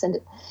Caius, and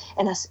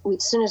as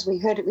soon as we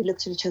heard it, we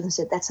looked at each other and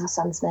said, that's our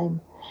son's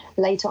name.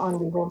 Later on,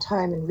 we went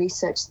home and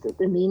researched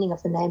the meaning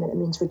of the name, and it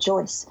means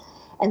rejoice.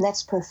 And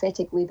that's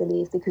prophetic, we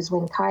believe, because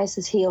when Caius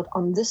is healed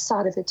on this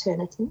side of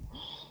eternity,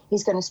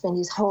 he's going to spend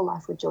his whole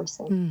life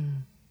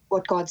rejoicing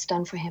what God's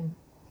done for him.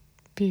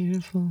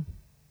 Beautiful.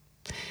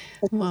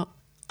 Well,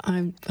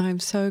 I'm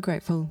so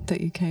grateful that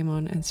you came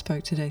on and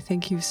spoke today.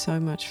 Thank you so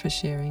much for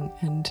sharing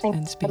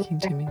and speaking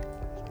to me.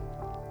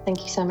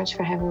 Thank you so much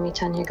for having me,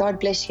 Tanya.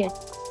 God bless you.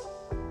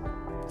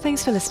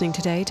 Thanks for listening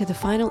today to the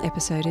final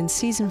episode in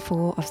Season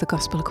 4 of The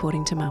Gospel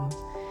According to Mum.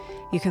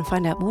 You can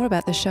find out more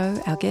about the show,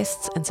 our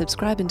guests, and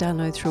subscribe and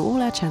download through all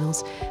our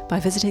channels by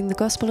visiting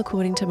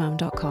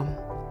thegospelaccordingtomum.com.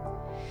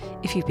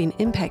 If you've been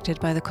impacted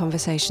by the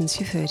conversations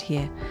you've heard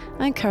here,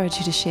 I encourage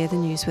you to share the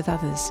news with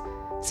others.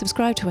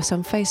 Subscribe to us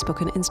on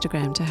Facebook and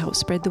Instagram to help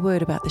spread the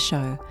word about the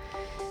show.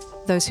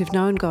 Those who've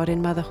known God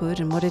in motherhood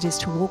and what it is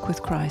to walk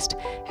with Christ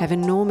have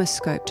enormous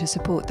scope to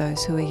support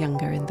those who are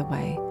younger in the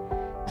way.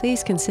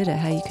 Please consider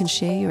how you can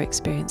share your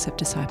experience of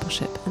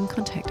discipleship and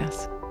contact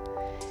us.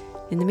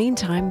 In the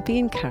meantime, be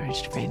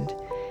encouraged, friend,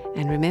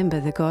 and remember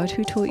the God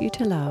who taught you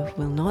to love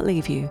will not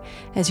leave you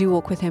as you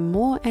walk with Him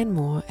more and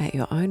more at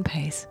your own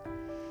pace.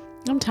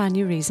 I'm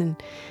Tanya Reason,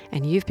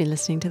 and you've been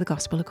listening to The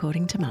Gospel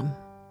According to Mum.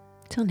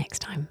 Till next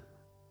time.